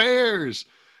the Bears.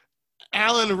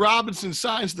 Allen Robinson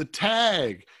signs the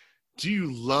tag. Do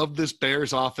you love this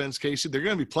Bears offense, Casey? They're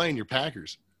going to be playing your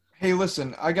Packers. Hey,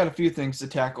 listen, I got a few things to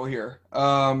tackle here.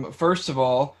 First of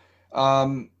all,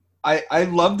 I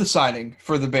love the signing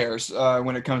for the Bears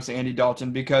when it comes to Andy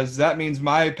Dalton, because that means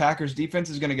my Packers defense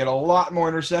is going to get a lot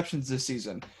more interceptions this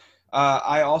season.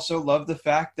 I also love the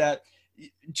fact that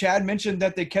Chad mentioned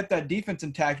that they kept that defense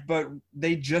intact, but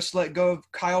they just let go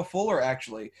of Kyle Fuller,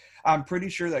 actually. I'm pretty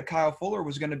sure that Kyle Fuller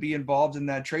was going to be involved in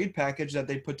that trade package that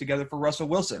they put together for Russell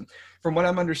Wilson. From what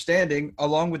I'm understanding,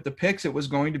 along with the picks, it was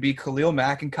going to be Khalil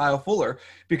Mack and Kyle Fuller,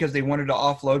 because they wanted to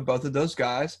offload both of those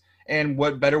guys. And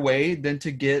what better way than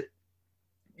to get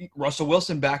Russell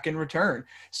Wilson back in return?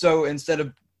 So instead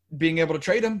of being able to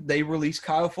trade him, they released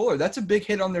Kyle Fuller. That's a big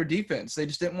hit on their defense. They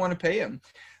just didn't want to pay him.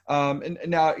 And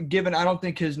now, given I don't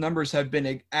think his numbers have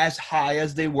been as high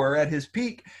as they were at his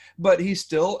peak, but he's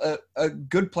still a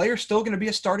good player, still going to be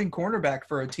a starting cornerback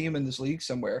for a team in this league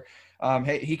somewhere.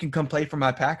 Hey, he can come play for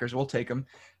my Packers. We'll take him.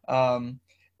 And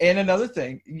another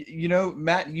thing, you know,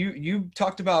 Matt, you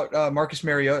talked about Marcus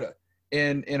Mariota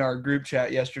in our group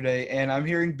chat yesterday, and I'm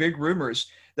hearing big rumors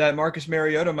that Marcus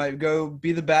Mariota might go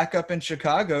be the backup in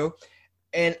Chicago.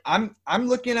 And I'm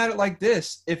looking at it like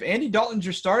this. If Andy Dalton's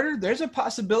your starter, there's a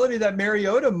possibility that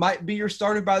Mariota might be your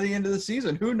starter by the end of the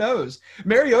season. Who knows?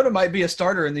 Mariota might be a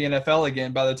starter in the NFL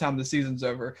again by the time the season's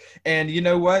over. And you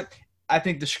know what? I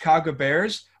think the Chicago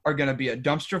Bears are going to be a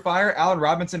dumpster fire. Allen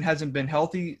Robinson hasn't been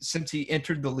healthy since he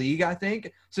entered the league, I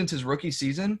think, since his rookie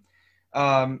season.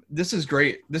 This is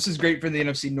great. This is great for the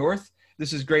NFC North.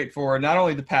 This is great for not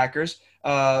only the Packers,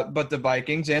 but the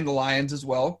Vikings and the Lions as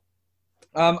well.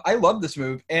 I love this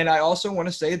move, and I also want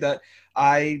to say that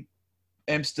I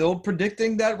am still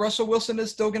predicting that Russell Wilson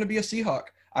is still going to be a Seahawk.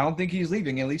 I don't think he's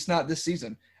leaving, at least not this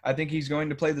season. I think he's going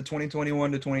to play the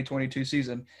 2021 to 2022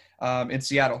 season in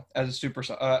Seattle as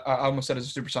a I almost said as a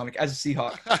Supersonic, as a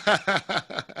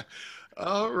Seahawk.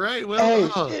 All right.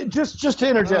 Well, hey, just to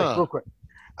interject real quick,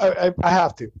 I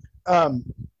have to.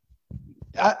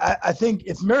 I think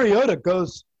if Mariota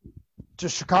goes to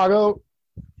Chicago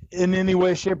in any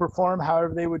way, shape, or form,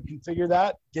 however they would configure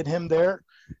that, get him there,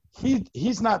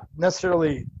 he's not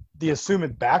necessarily the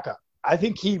assumed backup. I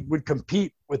think he would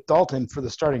compete with Dalton for the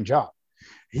starting job.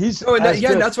 That's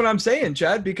what I'm saying,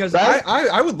 Chad, because right?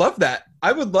 I would love that.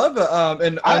 I would love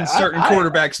an uncertain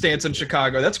quarterback stance in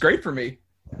Chicago. That's great for me.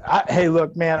 Hey,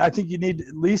 look, man, I think you need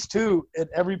at least two at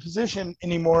every position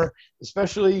anymore,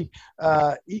 especially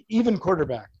even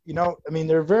quarterback. You know, I mean,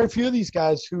 there are very few of these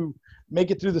guys who make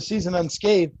it through the season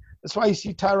unscathed. That's why you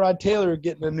see Tyrod Taylor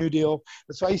getting a new deal.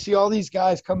 That's why you see all these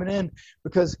guys coming in,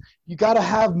 because you got to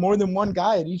have more than one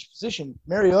guy at each position.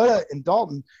 Mariota and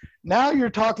Dalton, now you're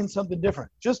talking something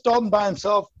different. Just Dalton by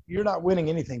himself, you're not winning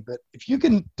anything. But if you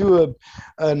can do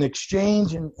an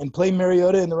exchange and play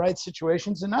Mariota in the right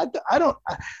situations, and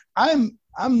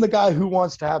I'm the guy who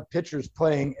wants to have pitchers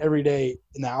playing every day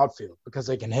in the outfield because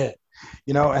they can hit,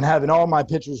 and having all my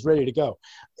pitchers ready to go.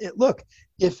 Look,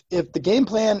 if the game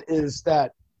plan is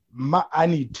that I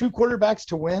need 2 quarterbacks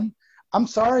to win, I'm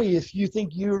sorry if you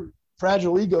think your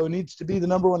fragile ego needs to be the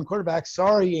number 1 quarterback.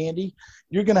 Sorry, Andy.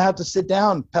 You're going to have to sit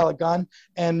down, pellet gun,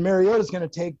 and Mariota's going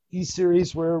to take these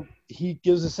series where he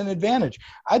gives us an advantage.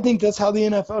 I think that's how the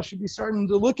NFL should be starting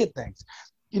to look at things.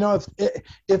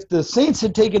 If the Saints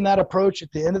had taken that approach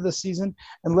at the end of the season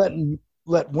and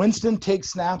let Winston take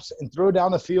snaps and throw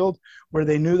down the field where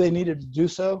they knew they needed to do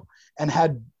so and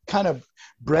had kind of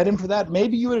bred him for that,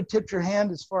 maybe you would have tipped your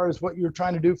hand as far as what you were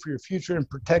trying to do for your future and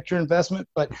protect your investment.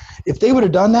 But if they would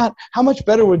have done that, how much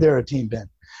better would their team been?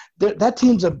 That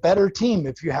team's a better team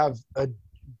if you have a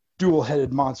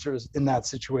dual-headed monsters in that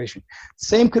situation.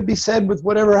 Same could be said with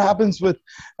whatever happens with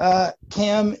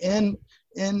Cam in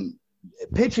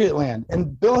Patriot land.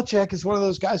 And Belichick is one of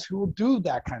those guys who will do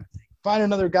that kind of thing. Find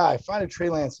another guy, find a Trey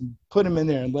Lance and put him in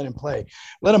there and let him play.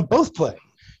 Let them both play.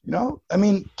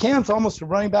 Cam's almost a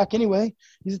running back anyway.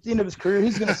 He's at the end of his career.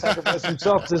 He's going to sacrifice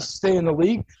himself to stay in the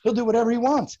league. He'll do whatever he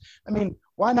wants.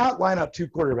 Why not line up 2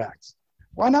 quarterbacks?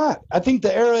 Why not? I think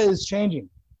the era is changing.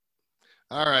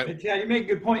 All right. But yeah, you make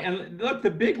a good point. And look,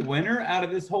 the big winner out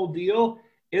of this whole deal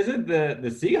isn't the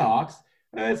Seahawks.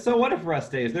 So what if Russ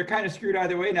stays? They're kind of screwed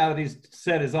either way now that he's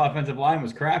said his offensive line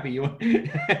was crappy.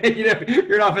 If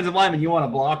you're an offensive lineman, you want to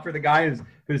block for the guy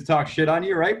who's talked shit on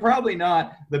you, right? Probably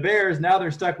not. The Bears, now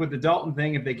they're stuck with the Dalton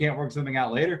thing if they can't work something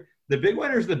out later. The big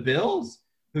winner's the Bills,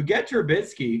 who get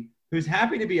Trubisky, who's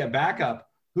happy to be a backup,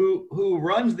 who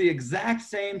runs the exact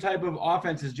same type of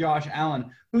offense as Josh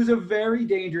Allen, who's a very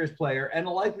dangerous player and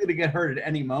likely to get hurt at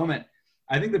any moment.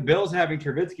 I think the Bills having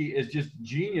Trubisky is just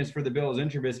genius for the Bills and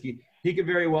Trubisky. He could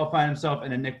very well find himself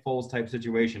in a Nick Foles type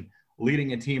situation,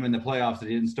 leading a team in the playoffs that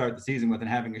he didn't start the season with and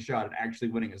having a shot at actually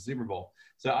winning a Super Bowl.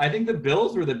 So I think the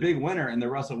Bills were the big winner in the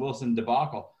Russell Wilson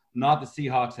debacle, not the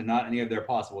Seahawks and not any of their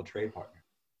possible trade partners.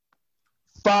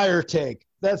 Fire take.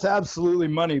 That's absolutely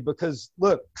money because,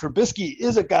 look, Trubisky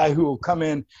is a guy who will come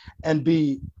in and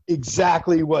be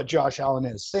exactly what Josh Allen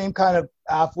is. Same kind of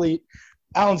athlete.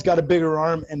 Allen's got a bigger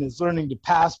arm and is learning to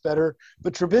pass better.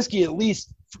 But Trubisky, at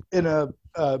least in a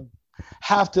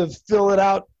have to fill it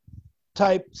out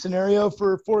type scenario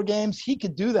for 4 games, he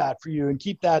could do that for you and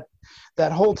keep that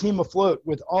whole team afloat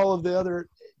with all of the other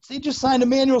 – they just signed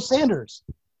Emmanuel Sanders.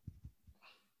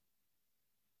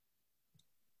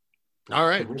 All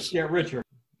right. Yeah, Richard.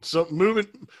 So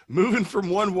moving from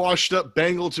one washed-up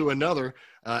Bengal to another,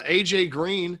 A.J.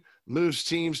 Green moves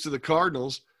teams to the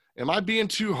Cardinals. Am I being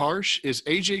too harsh? Is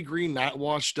A.J. Green not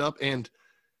washed up? And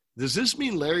does this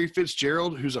mean Larry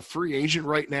Fitzgerald, who's a free agent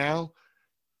right now,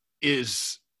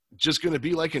 is just going to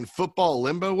be like in football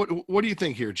limbo? What do you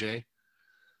think here, Jay?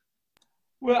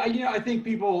 Well, I think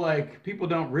people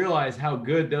don't realize how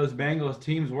good those Bengals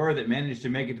teams were that managed to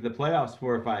make it to the playoffs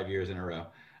 4 or 5 years in a row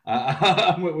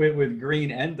with Green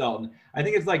and Dalton. I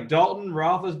think it's like Dalton,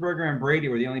 Roethlisberger, and Brady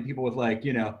were the only people with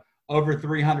over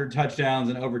 300 touchdowns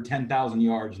and over 10,000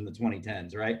 yards in the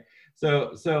 2010s, right?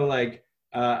 So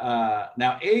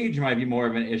now age might be more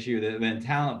of an issue than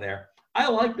talent there. I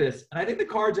like this, and I think the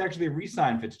Cards actually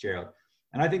re-signed Fitzgerald.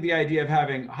 And I think the idea of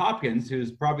having Hopkins,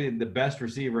 who's probably the best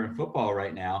receiver in football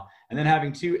right now, and then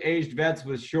having 2 aged vets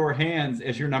with sure hands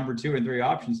as your number 2 and 3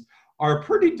 options are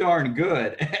pretty darn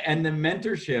good. And the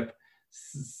mentorship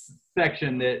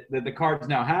section that the Cards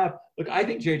now have, look, I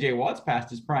think J.J. Watt's past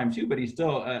his prime too, but he's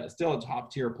still a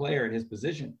top-tier player at his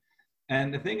position.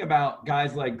 And the thing about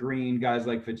guys like Green, guys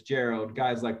like Fitzgerald,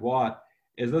 guys like Watt,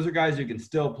 is those are guys who can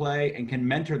still play and can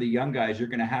mentor the young guys you're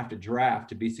going to have to draft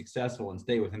to be successful and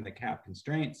stay within the cap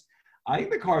constraints. I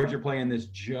think the Cards are playing this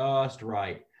just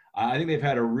right. I think they've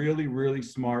had a really, really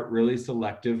smart, really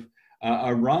selective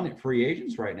a run at free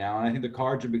agents right now. And I think the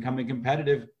Cards are becoming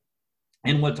competitive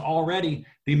in what's already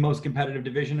the most competitive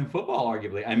division in football,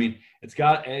 arguably. I mean,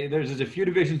 there's a few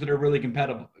divisions that are really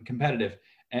competitive,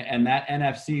 and that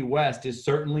NFC West is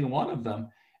certainly one of them.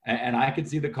 And I could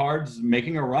see the Cards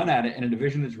making a run at it in a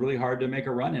division that's really hard to make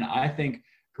a run in. I think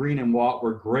Green and Watt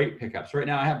were great pickups. Right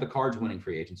now, I have the Cards winning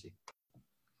free agency.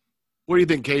 What do you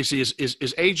think, Casey?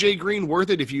 Is A.J. Green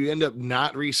worth it if you end up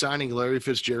not re-signing Larry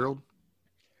Fitzgerald?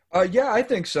 Yeah, I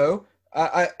think so.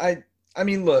 I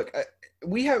mean, look,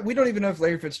 we don't even know if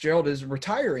Larry Fitzgerald is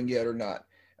retiring yet or not.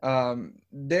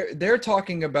 They're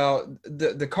talking about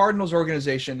the Cardinals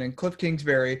organization and Cliff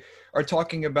Kingsbury are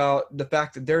talking about the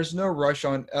fact that there's no rush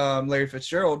on Larry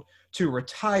Fitzgerald to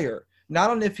retire. Not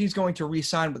on if he's going to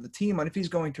re-sign with the team, on if he's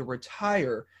going to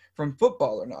retire from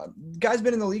football or not. The guy's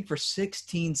been in the league for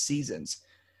 16 seasons.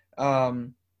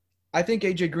 I think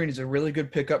A.J. Green is a really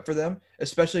good pickup for them,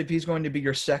 especially if he's going to be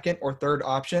your second or third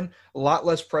option. A lot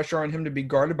less pressure on him to be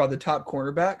guarded by the top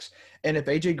cornerbacks. And if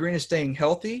A.J. Green is staying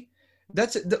healthy,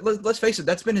 let's face it,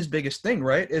 that's been his biggest thing,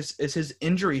 right, is his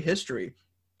injury history.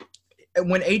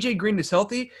 When A.J. Green is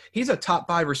healthy, he's a top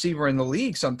 5 receiver in the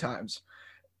league sometimes.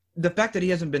 The fact that he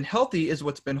hasn't been healthy is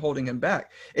what's been holding him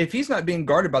back. If he's not being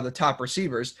guarded by the top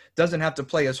receivers, doesn't have to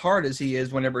play as hard as he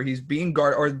is whenever he's being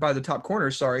guarded, or by the top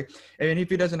corners, sorry. And if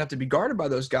he doesn't have to be guarded by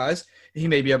those guys, he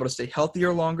may be able to stay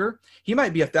healthier longer. He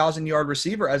might be a 1,000-yard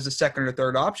receiver as the second or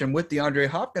third option, with DeAndre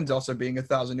Hopkins also being a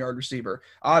 1,000-yard receiver.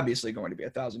 Obviously going to be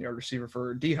a 1,000-yard receiver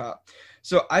for D-Hop.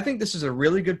 So I think this is a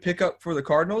really good pickup for the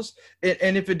Cardinals.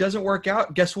 And if it doesn't work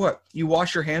out, guess what? You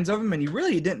wash your hands of him, and you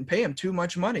really didn't pay him too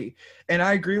much money. And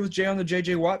I agree with Jay on the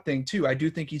J.J. Watt thing, too. I do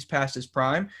think he's past his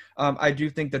prime. I do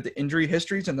think that the injury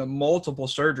histories and the multiple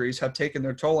surgeries have taken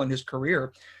their toll on his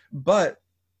career. But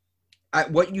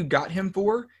what you got him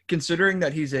for, considering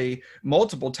that he's a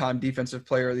multiple-time Defensive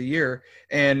Player of the Year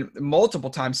and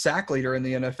multiple-time sack leader in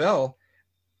the NFL,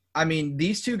 I mean,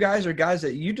 these two guys are guys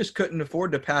that you just couldn't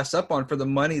afford to pass up on for the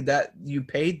money that you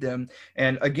paid them.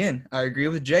 And again, I agree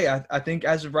with Jay. I think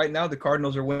as of right now, the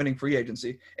Cardinals are winning free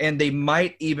agency, and they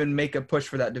might even make a push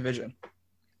for that division.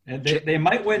 And they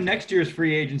might win next year's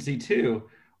free agency too,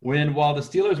 while the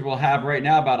Steelers will have right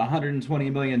now about $120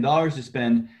 million to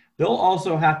spend, they'll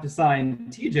also have to sign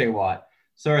T.J. Watt.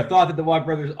 So our thought that the Watt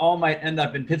brothers all might end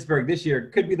up in Pittsburgh this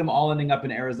year could be them all ending up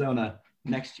in Arizona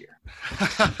next year.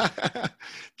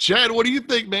 Chad, what do you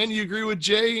think, man? You agree with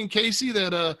Jay and Casey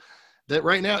that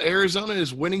right now Arizona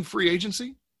is winning free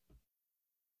agency?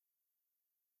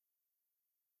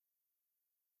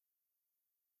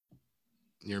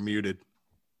 You're muted.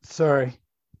 Sorry.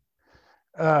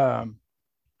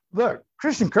 Look,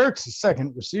 Christian Kirk's the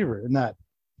second receiver in that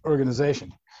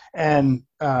organization. And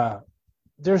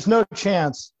there's no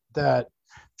chance that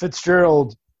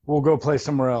Fitzgerald will go play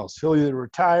somewhere else. He'll either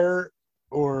retire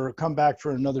or come back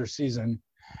for another season.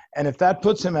 And if that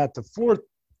puts him at the fourth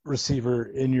receiver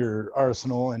in your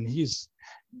arsenal and he's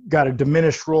got a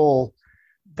diminished role,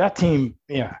 that team,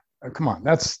 come on,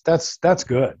 that's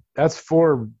good. That's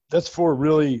four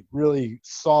really, really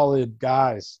solid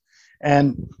guys.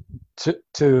 And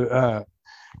to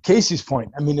Casey's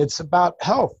point, I mean, it's about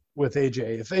health with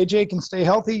AJ. If AJ can stay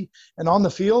healthy and on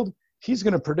the field, he's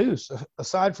going to produce.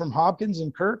 Aside from Hopkins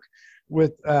and Kirk,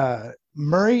 with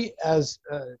Murray as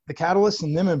the catalyst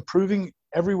and them improving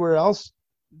everywhere else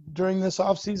during this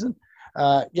offseason,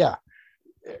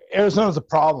 Arizona's a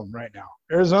problem right now.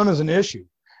 Arizona's an issue.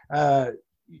 The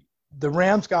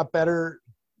Rams got better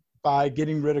by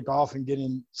getting rid of Goff and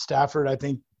getting Stafford. I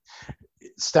think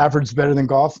Stafford's better than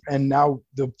Goff. And now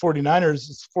the 49ers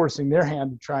is forcing their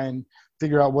hand to try and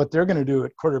figure out what they're going to do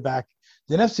at quarterback.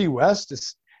 The NFC West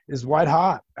is white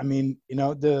hot. I mean,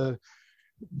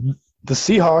 the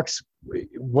Seahawks,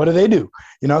 what do they do?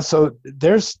 So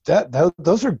there's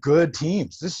those are good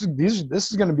teams. This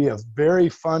is going to be a very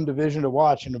fun division to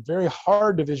watch and a very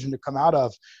hard division to come out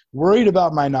of. Worried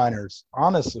about my Niners,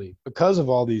 honestly, because of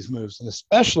all these moves and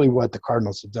especially what the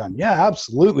Cardinals have done. Yeah,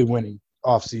 absolutely winning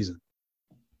off season.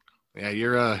 Yeah,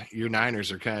 your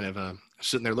Niners are kind of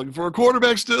sitting there looking for a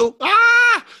quarterback still.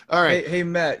 All right. Hey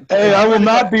Matt. Hey, I will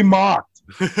not be mocked.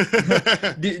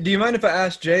 Do you mind if I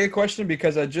ask Jay a question?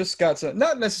 Because I just got some,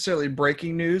 not necessarily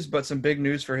breaking news, but some big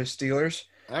news for his Steelers.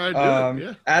 All right, do it.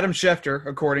 Yeah. Adam Schefter,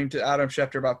 according to Adam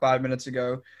Schefter about 5 minutes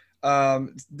ago,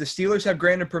 the Steelers have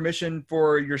granted permission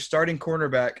for your starting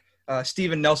cornerback,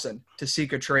 Steven Nelson, to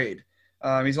seek a trade.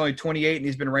 He's only 28, and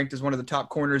he's been ranked as one of the top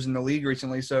corners in the league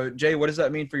recently. So, Jay, what does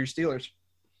that mean for your Steelers?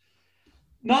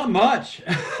 Not much,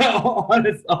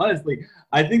 honestly.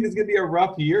 I think it's going to be a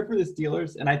rough year for the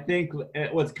Steelers, and I think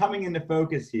what's coming into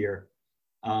focus here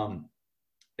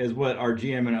is what our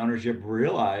GM and ownership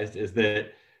realized is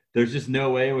that there's just no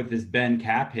way with this Ben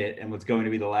cap hit and what's going to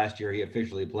be the last year he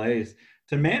officially plays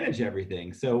to manage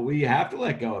everything. So we have to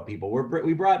let go of people.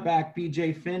 We brought back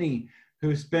B.J. Finney,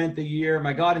 who spent the year,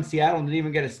 my God, in Seattle and didn't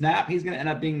even get a snap. He's going to end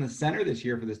up being the center this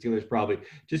year for the Steelers probably,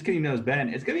 just because he knows Ben.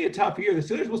 It's going to be a tough year. The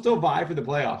Steelers will still vie for the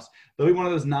playoffs. They'll be one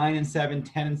of those 9-7,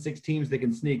 10-6 teams that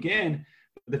can sneak in.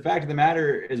 But the fact of the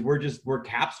matter is we're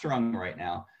cap strung right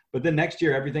now. But then next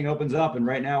year, everything opens up. And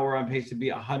right now we're on pace to be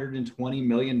 $120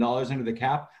 million under the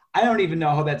cap. I don't even know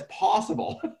how that's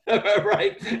possible,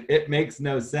 right? It makes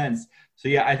no sense. So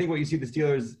yeah, I think what you see the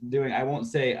Steelers doing, I won't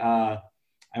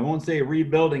say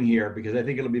rebuilding here because I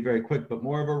think it'll be very quick, but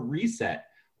more of a reset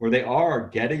where they are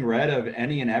getting rid of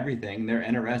any and everything. They're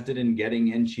interested in getting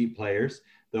in cheap players.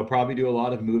 They'll probably do a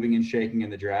lot of moving and shaking in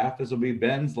the draft. This will be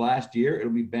Ben's last year.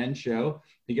 It'll be Ben's show.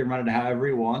 He can run it however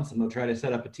he wants, and they'll try to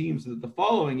set up a team so that the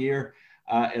following year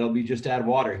it'll be just add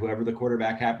water. Whoever the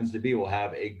quarterback happens to be will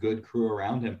have a good crew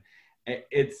around him.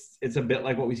 It's a bit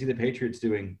like what we see the Patriots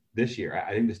doing this year.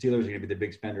 I think the Steelers are going to be the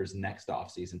big spenders next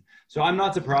offseason. So I'm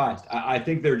not surprised. I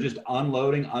think they're just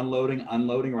unloading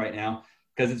right now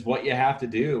because it's what you have to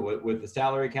do with the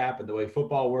salary cap and the way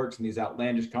football works and these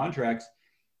outlandish contracts.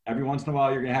 Every once in a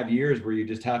while, you're going to have years where you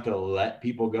just have to let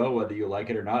people go, whether you like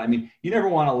it or not. I mean, you never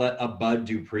want to let a Bud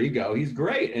Dupree go. He's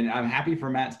great. And I'm happy for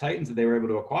Matt's Titans that they were able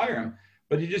to acquire him.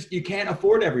 But you can't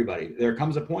afford everybody. There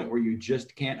comes a point where you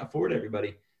just can't afford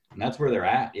everybody. And that's where they're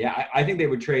at. Yeah, I think they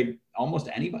would trade almost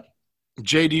anybody.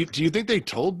 Jay, do you think they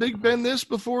told Big Ben this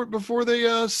before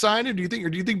they signed him? Do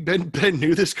you think Ben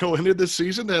knew this going into this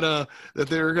season that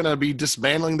they were going to be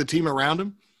dismantling the team around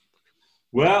him?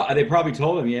 Well, they probably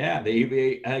told him, yeah.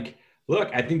 They like, look,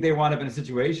 I think they wound up in a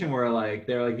situation where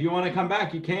they're like, if you want to come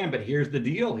back, you can, but here's the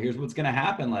deal. Here's what's going to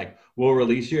happen. Like, we'll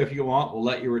release you if you want. We'll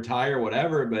let you retire,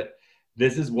 whatever. But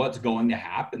this is what's going to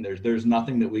happen. There's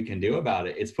nothing that we can do about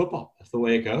it. It's football. That's the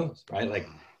way it goes, right? Like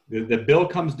the bill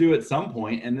comes due at some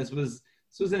point, and this was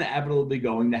inevitably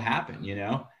going to happen. You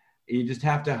know, you just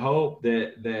have to hope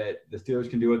that the Steelers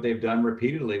can do what they've done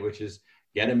repeatedly, which is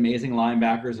get amazing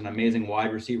linebackers and amazing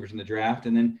wide receivers in the draft,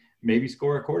 and then maybe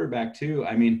score a quarterback too.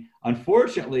 I mean,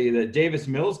 unfortunately, the Davis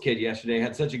Mills kid yesterday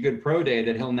had such a good pro day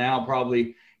that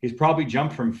he's probably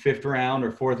jumped from 5th round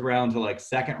or 4th round to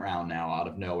 2nd round now out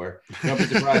of nowhere. Don't be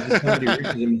surprised if somebody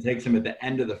reaches him and takes him at the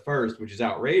end of the 1st, which is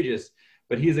outrageous.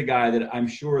 But he's a guy that I'm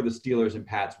sure the Steelers and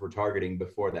Pats were targeting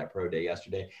before that pro day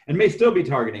yesterday and may still be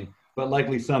targeting, but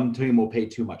likely some team will pay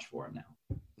too much for him now.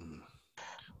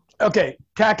 Okay,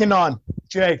 tacking on.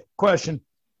 Jay, question.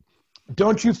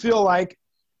 Don't you feel like,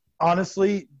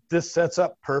 honestly, this sets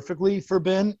up perfectly for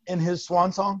Ben in his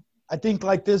swan song? I think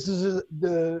this is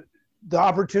the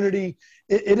opportunity.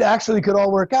 It actually could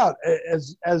all work out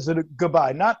as a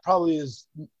goodbye. Not probably as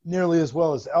nearly as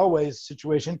well as Elway's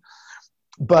situation,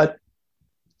 but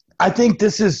I think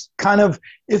this is kind of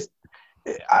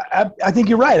I think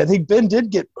you're right. I think Ben did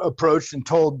get approached and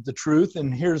told the truth,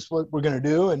 and here's what we're going to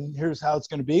do, and here's how it's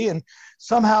going to be. And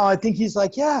somehow I think he's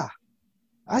like, yeah,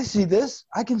 I see this.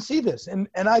 I can see this. And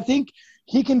I think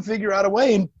he can figure out a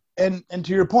way. And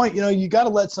to your point, you got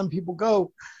to let some people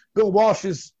go. Bill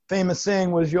Walsh's famous saying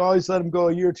was, you always let them go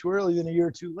a year too early than a year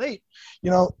too late.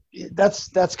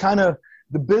 That's kind of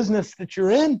the business that you're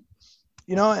in,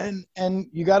 and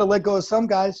you got to let go of some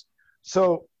guys.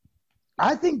 So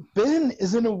I think Ben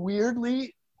is in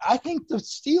I think your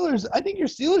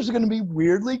Steelers are going to be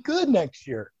weirdly good next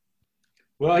year.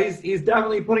 Well, he's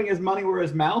definitely putting his money where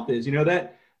his mouth is.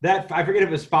 That I forget if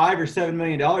it was $5 or $7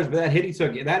 million, but that hit he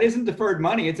took, that isn't deferred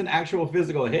money. It's an actual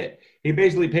physical hit. He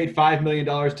basically paid $5 million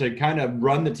to kind of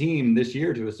run the team this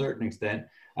year to a certain extent.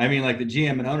 I mean, the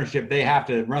GM and ownership, they have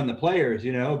to run the players,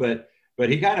 but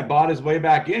he kind of bought his way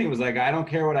back in. He was like, I don't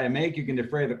care what I make. You can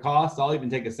defray the costs. I'll even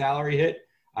take a salary hit.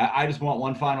 I just want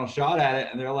one final shot at it.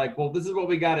 And they're like, well, this is what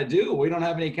we got to do. We don't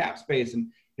have any cap space. And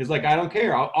he's like, I don't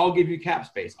care. I'll give you cap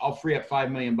space. I'll free up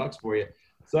 $5 million for you.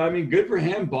 So, I mean, good for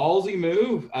him. Ballsy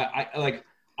move.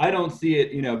 I don't see it,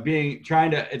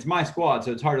 it's my squad,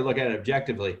 so it's hard to look at it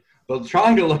objectively. But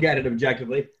trying to look at it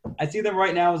objectively, I see them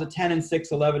right now as a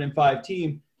 10-6, 11-5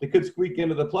 team that could squeak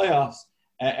into the playoffs.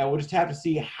 And we'll just have to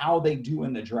see how they do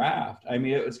in the draft. I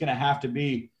mean, it's going to have to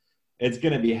be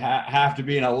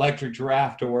an electric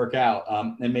draft to work out,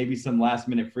 and maybe some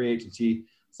last-minute free agency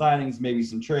signings, maybe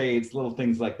some trades, little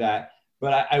things like that.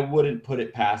 But I wouldn't put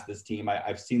it past this team.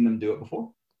 I've seen them do it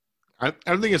before. I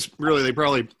don't think it's really – they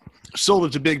probably sold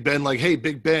it to Big Ben like, hey,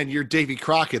 Big Ben, you're Davy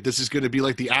Crockett. This is going to be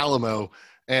like the Alamo,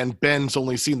 and Ben's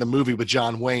only seen the movie with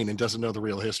John Wayne and doesn't know the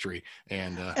real history.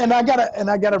 And I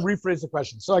gotta rephrase the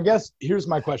question. So I guess here's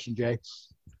my question, Jay.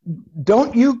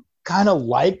 Don't you kind of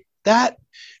like that?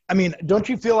 I mean, don't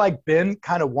you feel like Ben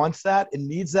kind of wants that and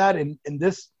needs that? And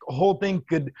this whole thing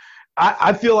could –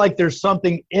 I feel like there's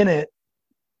something in it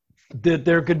that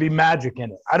there could be magic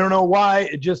in it. I don't know why.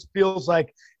 It just feels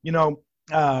like,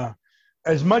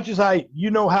 as much as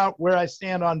where I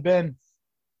stand on Ben,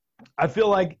 I feel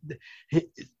like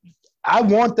I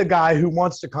want the guy who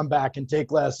wants to come back and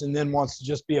take less and then wants to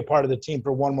just be a part of the team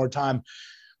for one more time.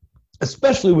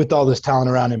 especially with all this talent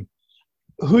around him.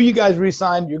 Who you guys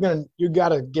re-signed? You got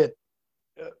to get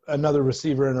another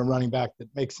receiver and a running back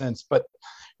that makes sense, but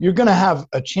you're going to have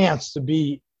a chance to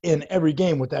be in every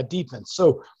game with that defense.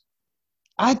 So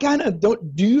I kind of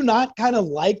don't. Do you not kind of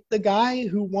like the guy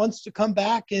who wants to come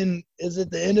back and is at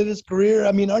the end of his career?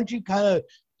 I mean, aren't you kind of?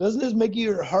 Doesn't this make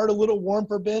your heart a little warm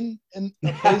for Ben in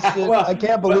a place that well, I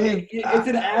can't believe? It's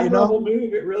an admirable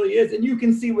move. It really is, and you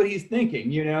can see what he's thinking.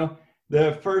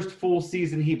 The first full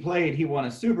season he played, he won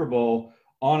a Super Bowl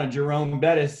on a Jerome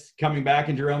Bettis coming back,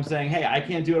 and Jerome saying, "Hey, I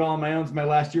can't do it all on my own. It's my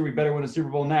last year. We better win a Super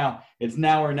Bowl now. It's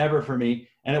now or never for me."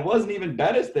 And it wasn't even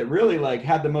Bettis that really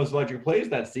had the most electric plays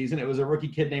that season. It was a rookie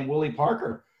kid named Willie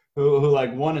Parker who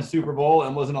won a Super Bowl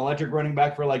and was an electric running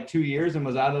back for 2 years and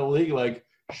was out of the league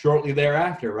shortly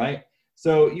thereafter, right?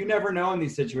 So you never know in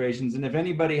these situations. And if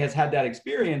anybody has had that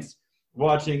experience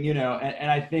watching,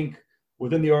 and I think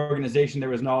within the organization there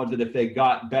was knowledge that if they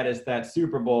got Bettis that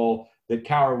Super Bowl, that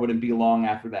Cowher wouldn't be long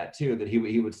after that too, that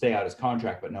he would stay out his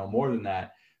contract, but no more than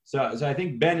that. So I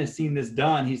think Ben has seen this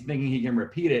done. He's thinking he can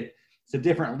repeat it. It's a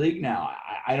different league now.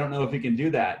 I don't know if he can do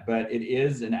that, but it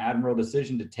is an admirable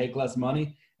decision to take less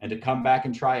money and to come back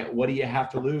and try it. What do you have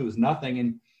to lose? Nothing.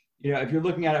 And, if you're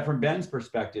looking at it from Ben's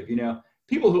perspective,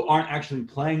 people who aren't actually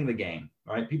playing the game,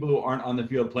 right? People who aren't on the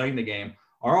field playing the game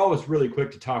are always really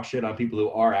quick to talk shit on people who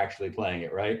are actually playing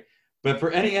it, right? But for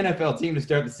any NFL team to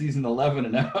start the season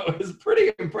 11-0 is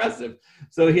pretty impressive.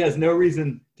 So he has no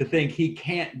reason to think he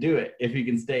can't do it if he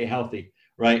can stay healthy,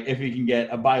 right? If he can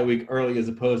get a bye week early as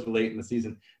opposed to late in the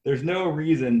season. There's no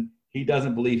reason he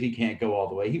doesn't believe he can't go all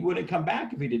the way. He wouldn't come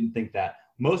back if he didn't think that.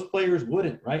 Most players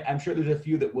wouldn't, right? I'm sure there's a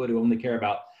few that would who only care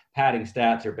about padding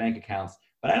stats or bank accounts.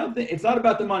 But I don't think it's not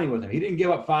about the money with him. He didn't give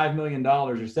up $5 million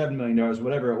or $7 million,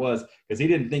 whatever it was, because he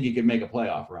didn't think he could make a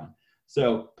playoff run.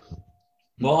 So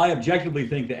while I objectively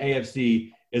think the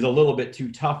AFC is a little bit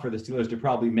too tough for the Steelers to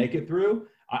probably make it through,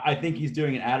 I think he's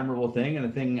doing an admirable thing, and a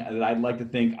thing that I'd like to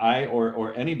think I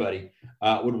or anybody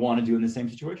would want to do in the same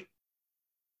situation.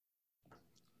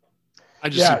 I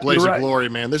just see Blaze of Glory,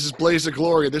 man. This is Blaze of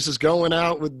Glory. This is going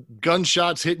out with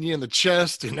gunshots hitting you in the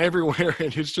chest and everywhere,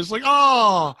 and it's just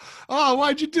oh,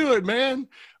 why'd you do it, man?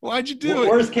 Why'd you do it?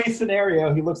 Worst case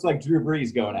scenario, he looks like Drew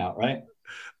Brees going out, right?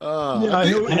 I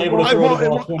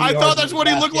thought that's what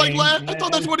he looked like last. I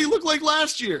thought that's what he looked like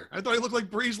last year. I thought he looked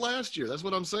like Brees last year. That's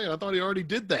what I'm saying. I thought he already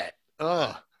did that.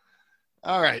 All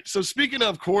right. So speaking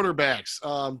of quarterbacks,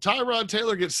 Tyrod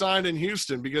Taylor gets signed in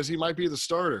Houston because he might be the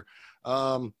starter.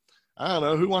 I don't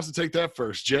know who wants to take that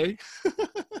first, Jay.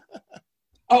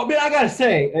 Oh man, I gotta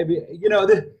say,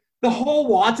 the whole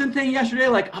Watson thing yesterday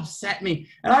upset me,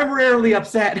 and I'm rarely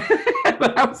upset.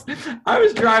 But I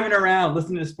was driving around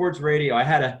listening to sports radio. I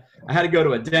had to go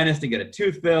to a dentist and get a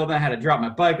tooth filled. Then I had to drop my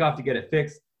bike off to get it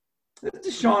fixed.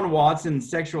 This Deshaun Watson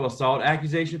sexual assault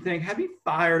accusation thing had me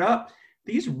fired up.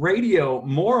 These radio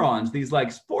morons, these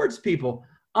sports people,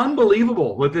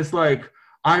 unbelievable with this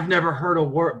I've never heard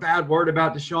a bad word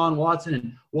about Deshaun Watson,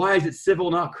 and why is it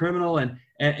civil, not criminal, and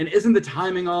isn't the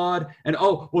timing odd? And,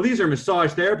 these are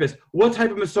massage therapists. What type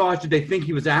of massage did they think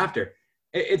he was after?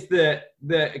 It's the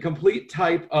complete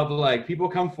type of, people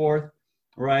come forth,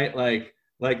 right,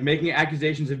 making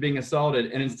accusations of being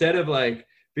assaulted, and instead of,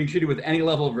 being treated with any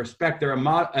level of respect, they're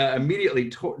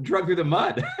immediately drugged through the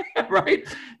mud, right?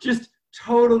 Just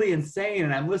totally insane.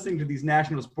 And I'm listening to these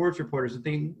national sports reporters and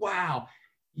thinking, wow,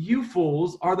 you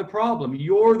fools are the problem.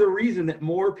 You're the reason that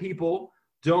more people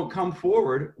don't come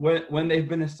forward when they've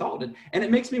been assaulted. And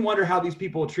it makes me wonder how these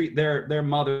people treat their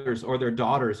mothers or their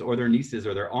daughters or their nieces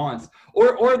or their aunts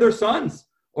or their sons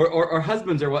or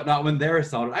husbands or whatnot when they're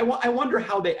assaulted. I wonder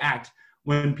how they act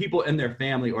when people in their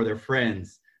family or their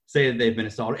friends say that they've been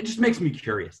assaulted. It just makes me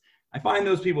curious. I find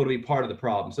those people to be part of the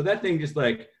problem. So that thing just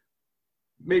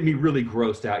made me really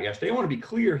grossed out yesterday. I want to be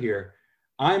clear here.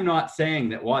 I'm not saying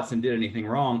that Watson did anything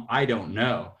wrong. I don't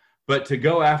know. But to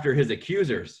go after his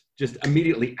accusers just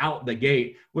immediately out the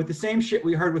gate with the same shit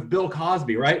we heard with Bill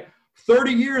Cosby, right?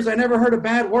 30 years, I never heard a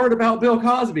bad word about Bill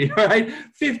Cosby, right?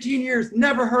 15 years,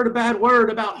 never heard a bad word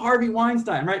about Harvey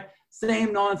Weinstein, right?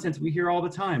 Same nonsense we hear all the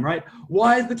time, right?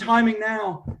 Why is the timing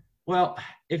now? Well,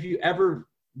 if you've ever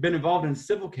been involved in a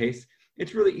civil case,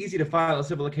 it's really easy to file a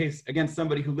civil case against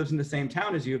somebody who lives in the same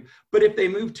town as you. But if they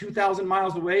move 2,000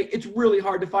 miles away, it's really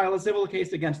hard to file a civil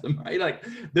case against them, right?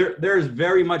 There is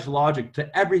very much logic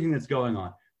to everything that's going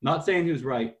on. Not saying who's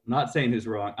right, not saying who's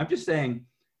wrong. I'm just saying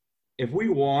if we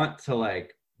want to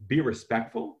be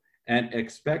respectful and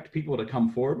expect people to come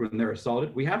forward when they're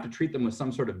assaulted, we have to treat them with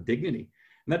some sort of dignity.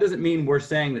 And that doesn't mean we're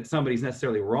saying that somebody's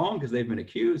necessarily wrong because they've been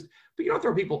accused, but you don't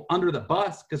throw people under the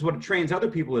bus, because what it trains other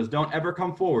people is don't ever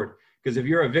come forward Because if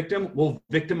you're a victim, we'll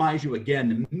victimize you again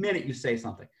the minute you say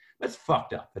something. That's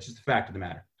fucked up. That's just a fact of the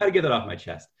matter. How to get that off my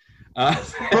chest.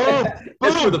 As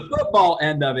for the football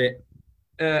end of it.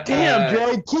 Damn,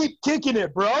 Jay, keep kicking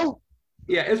it, bro.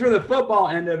 Yeah, as for the football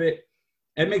end of it,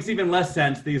 it makes even less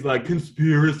sense, these like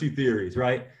conspiracy theories,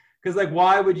 right? Because like,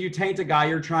 why would you taint a guy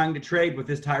you're trying to trade with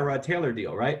this Tyrod Taylor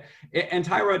deal, right? And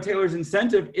Tyrod Taylor's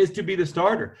incentive is to be the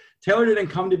starter. Taylor didn't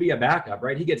come to be a backup,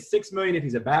 right? He gets $6 million if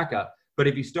he's a backup, but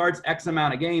if he starts X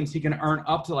amount of games, he can earn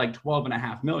up to like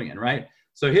 $12.5 million, right?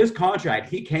 So his contract,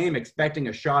 he came expecting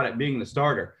a shot at being the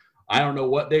starter. I don't know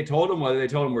what they told him, whether they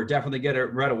told him we're definitely getting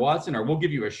rid of Watson or we'll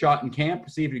give you a shot in camp,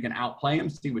 see if you can outplay him,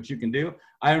 see what you can do.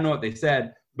 I don't know what they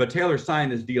said, but Taylor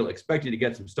signed this deal expecting to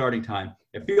get some starting time.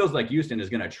 It feels like Houston is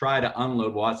going to try to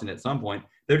unload Watson at some point.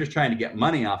 They're just trying to get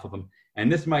money off of him. And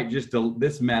this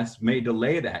mess may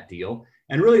delay that deal.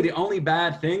 And really the only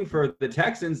bad thing for the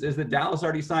Texans is that Dallas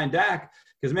already signed Dak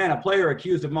because, man, a player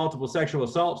accused of multiple sexual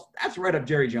assaults, that's right up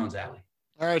Jerry Jones' alley.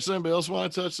 All right, so anybody else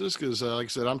want to touch this? Because, like I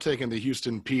said, I'm taking the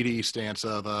Houston PD stance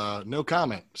of no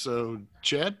comment. So,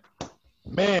 Chad?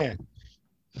 Man,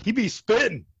 he be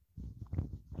spitting.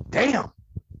 Damn.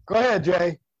 Go ahead,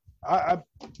 Jay.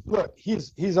 Look,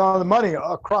 he's on the money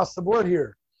across the board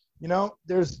here. You know,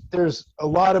 there's a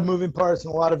lot of moving parts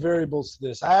and a lot of variables to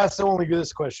this. I asked only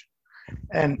this question,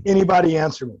 and anybody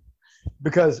answer me,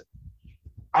 because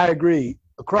I agree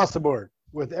across the board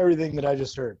with everything that I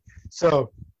just heard.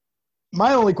 So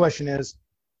my only question is,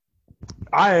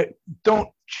 I don't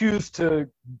choose to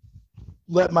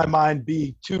let my mind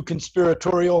be too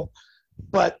conspiratorial,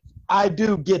 but I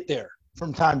do get there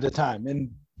from time to time.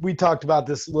 And we talked about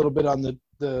this a little bit on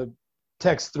the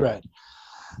text thread.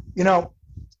 You know,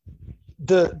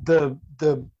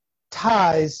 the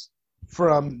ties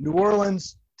from New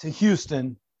Orleans to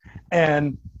Houston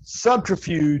and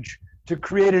subterfuge to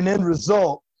create an end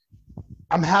result,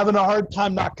 I'm having a hard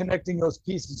time not connecting those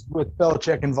pieces with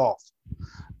Belichick involved.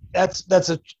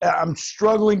 I'm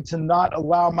struggling to not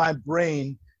allow my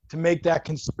brain to make that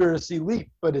conspiracy leap,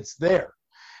 but it's there.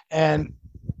 And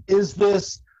is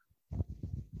this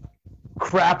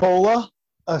crapola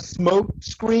a smoke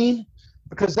screen?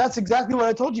 Because that's exactly what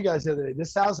I told you guys the other day.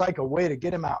 This sounds like a way to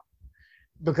get him out.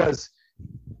 Because,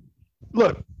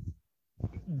 look,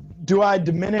 do I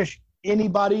diminish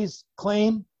anybody's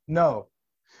claim? No.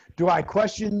 Do I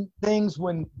question things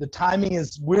when the timing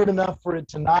is weird enough for it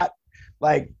to not,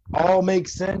 like, all make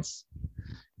sense?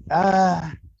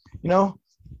 You know,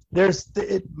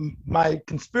 my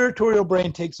conspiratorial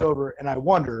brain takes over, and I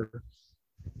wonder,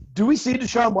 do we see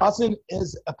Deshaun Watson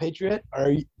as a Patriot,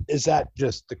 or is that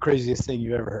just the craziest thing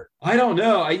you've ever heard? I don't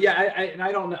know. I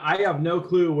don't know. I have no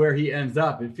clue where he ends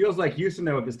up. It feels like Houston,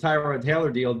 though, with this Tyrod Taylor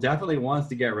deal, definitely wants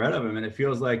to get rid of him, and it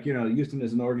feels like, you know, Houston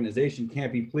as an organization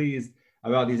can't be pleased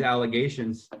about these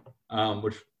allegations,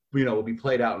 which, you know, will be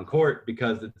played out in court,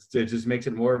 because it just makes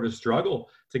it more of a struggle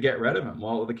to get rid of him.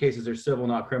 While the cases are civil,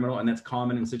 not criminal, and that's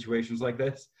common in situations like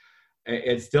this,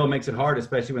 it still makes it hard,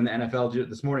 especially when the NFL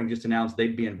this morning just announced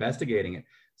they'd be investigating it.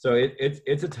 So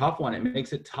it's a tough one. It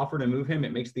makes it tougher to move him.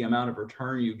 It makes the amount of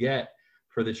return you get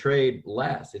for the trade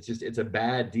less. It's a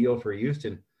bad deal for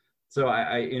Houston. So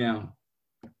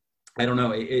I don't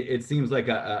know. It seems like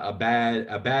a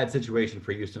bad situation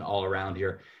for Houston all around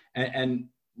here. And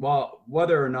while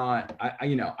whether or not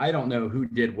I don't know who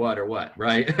did what or what,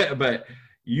 right? But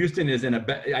Houston is in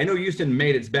I know Houston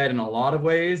made its bed in a lot of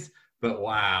ways. But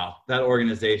wow, that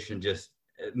organization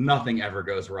nothing ever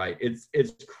goes right.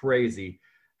 It's crazy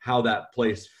how that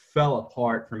place fell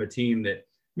apart from a team that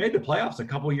made the playoffs a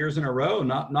couple years in a row.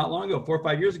 Not long ago, 4 or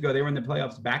 5 years ago, they were in the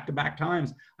playoffs back-to-back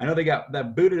times. I know they got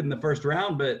that booted in the first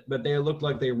round, but they looked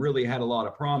like they really had a lot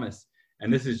of promise.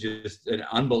 And this is just an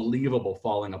unbelievable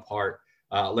falling apart,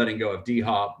 letting go of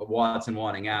D-Hop, Watson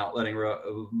wanting out,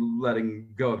 letting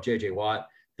go of J.J. Watt.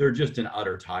 They're just an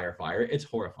utter tire fire. It's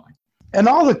horrifying. And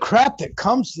all the crap that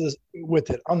comes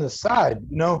with it on the side,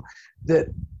 you know, that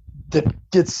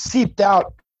gets seeped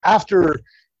out after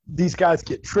these guys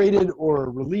get traded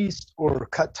or released or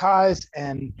cut ties.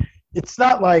 And it's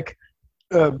not like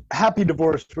a happy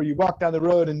divorce where you walk down the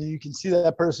road and you can see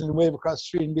that person and wave across the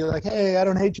street and be like, hey, I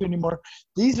don't hate you anymore.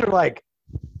 These are like,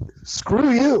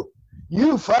 screw you.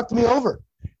 You fucked me over.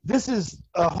 This is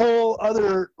a whole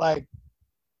other, like,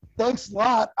 thanks a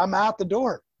lot, I'm out the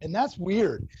door. And that's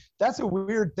weird. That's a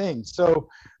weird thing. So,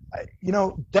 you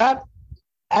know, that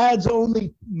adds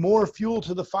only more fuel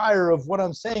to the fire of what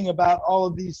I'm saying about all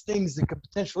of these things that could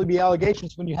potentially be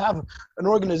allegations when you have an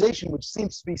organization which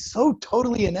seems to be so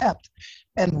totally inept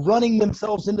and running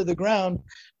themselves into the ground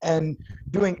and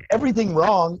doing everything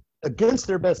wrong against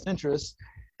their best interests.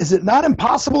 is it not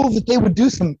impossible that they would do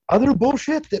some other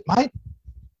bullshit that might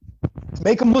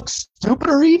make them look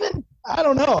stupider even? I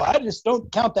don't know. I just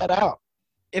don't count that out.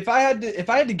 If I had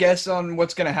to guess on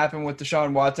what's going to happen with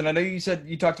Deshaun Watson, I know you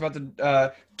talked about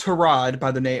the Tyrod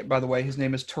by the way, his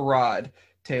name is Tyrod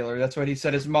Taylor. That's what he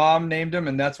said his mom named him,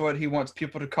 and that's what he wants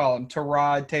people to call him,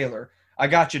 Tyrod Taylor. I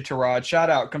got you, Tyrod. Shout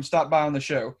out. Come stop by on the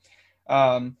show.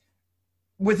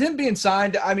 With him being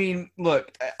signed, I mean,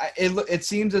 look, it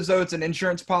seems as though it's an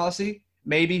insurance policy,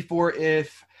 maybe for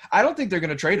if – I don't think they're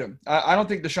going to trade him. I don't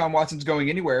think Deshaun Watson's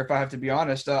going anywhere, if I have to be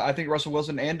honest. I think Russell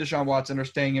Wilson and Deshaun Watson are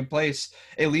staying in place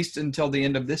at least until the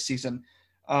end of this season.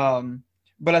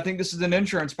 But I think this is an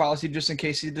insurance policy just in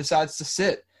case he decides to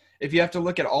sit. If you have to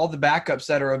look at all the backups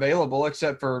that are available,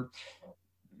 except for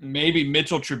maybe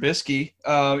Mitchell Trubisky,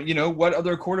 what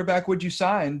other quarterback would you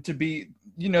sign to be,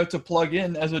 to plug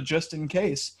in as a just in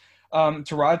case?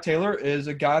 Tyrod Taylor is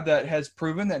a guy that has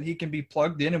proven that he can be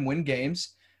plugged in and win games.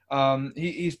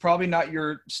 He's probably not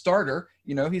your starter.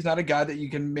 He's not a guy that you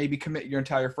can maybe commit your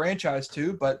entire franchise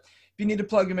to, but if you need to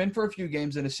plug him in for a few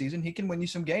games in a season, he can win you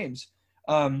some games.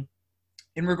 In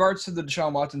regards to the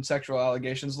Deshaun Watson sexual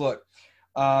allegations, look,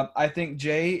 I think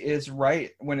Jay is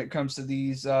right when it comes to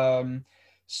these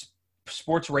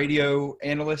sports radio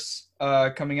analysts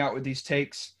coming out with these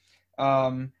takes.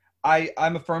 I'm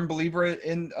a firm believer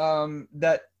in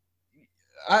that.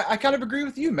 I kind of agree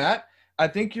with you, Matt. I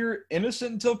think you're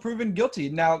innocent until proven guilty.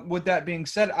 Now, with that being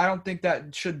said, I don't think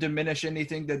that should diminish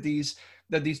anything that these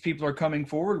people are coming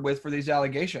forward with for these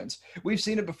allegations. We've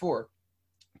seen it before.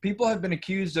 People have been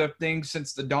accused of things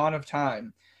since the dawn of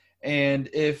time. And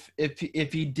if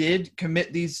he did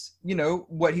commit these,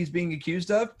 what he's being accused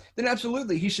of, then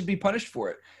absolutely he should be punished for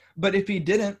it. But if he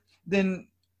didn't, then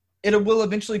it will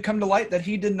eventually come to light that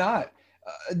he did not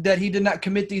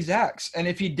commit these acts. And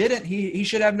if he didn't, he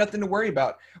should have nothing to worry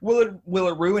about. Will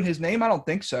it ruin his name? I don't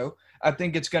think so. I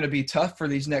think it's going to be tough for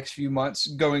these next few months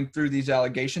going through these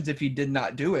allegations if he did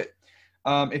not do it.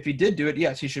 If he did do it,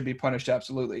 yes, he should be punished.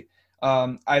 Absolutely.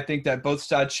 I think that both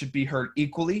sides should be heard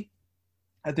equally.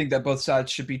 I think that both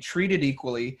sides should be treated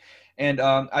equally. And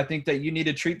I think that you need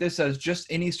to treat this as just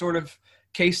any sort of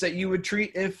case that you would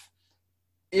treat if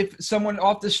someone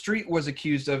off the street was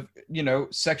accused of,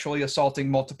 sexually assaulting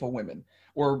multiple women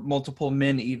or multiple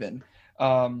men even.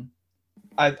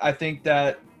 I think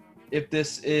that if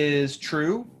this is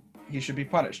true, he should be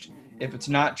punished. If it's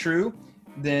not true,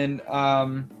 then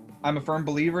I'm a firm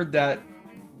believer that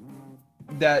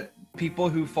people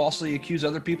who falsely accuse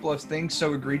other people of things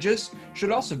so egregious should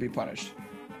also be punished.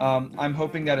 I'm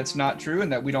hoping that it's not true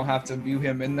and that we don't have to view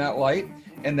him in that light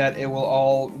and that it will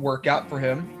all work out for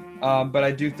him. But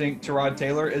I do think Tyrod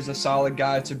Taylor is a solid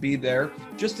guy to be there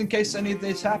just in case any of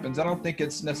this happens. I don't think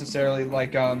it's necessarily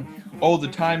like, the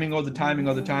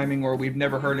timing, or we've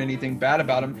never heard anything bad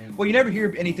about him. Well, you never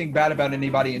hear anything bad about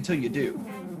anybody until you do.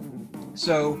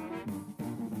 So,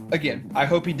 again, I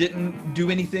hope he didn't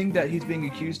do anything that he's being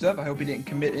accused of. I hope he didn't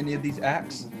commit any of these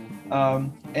acts.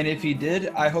 And if he did,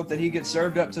 I hope that he gets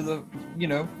served up to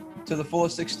the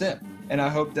fullest extent. And I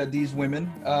hope that these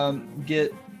women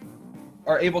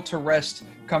are able to rest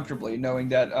comfortably knowing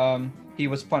that he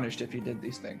was punished if he did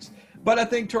these things. But I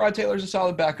think Tyrod Taylor's a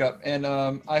solid backup, and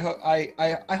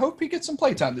I hope he gets some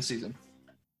playtime this season.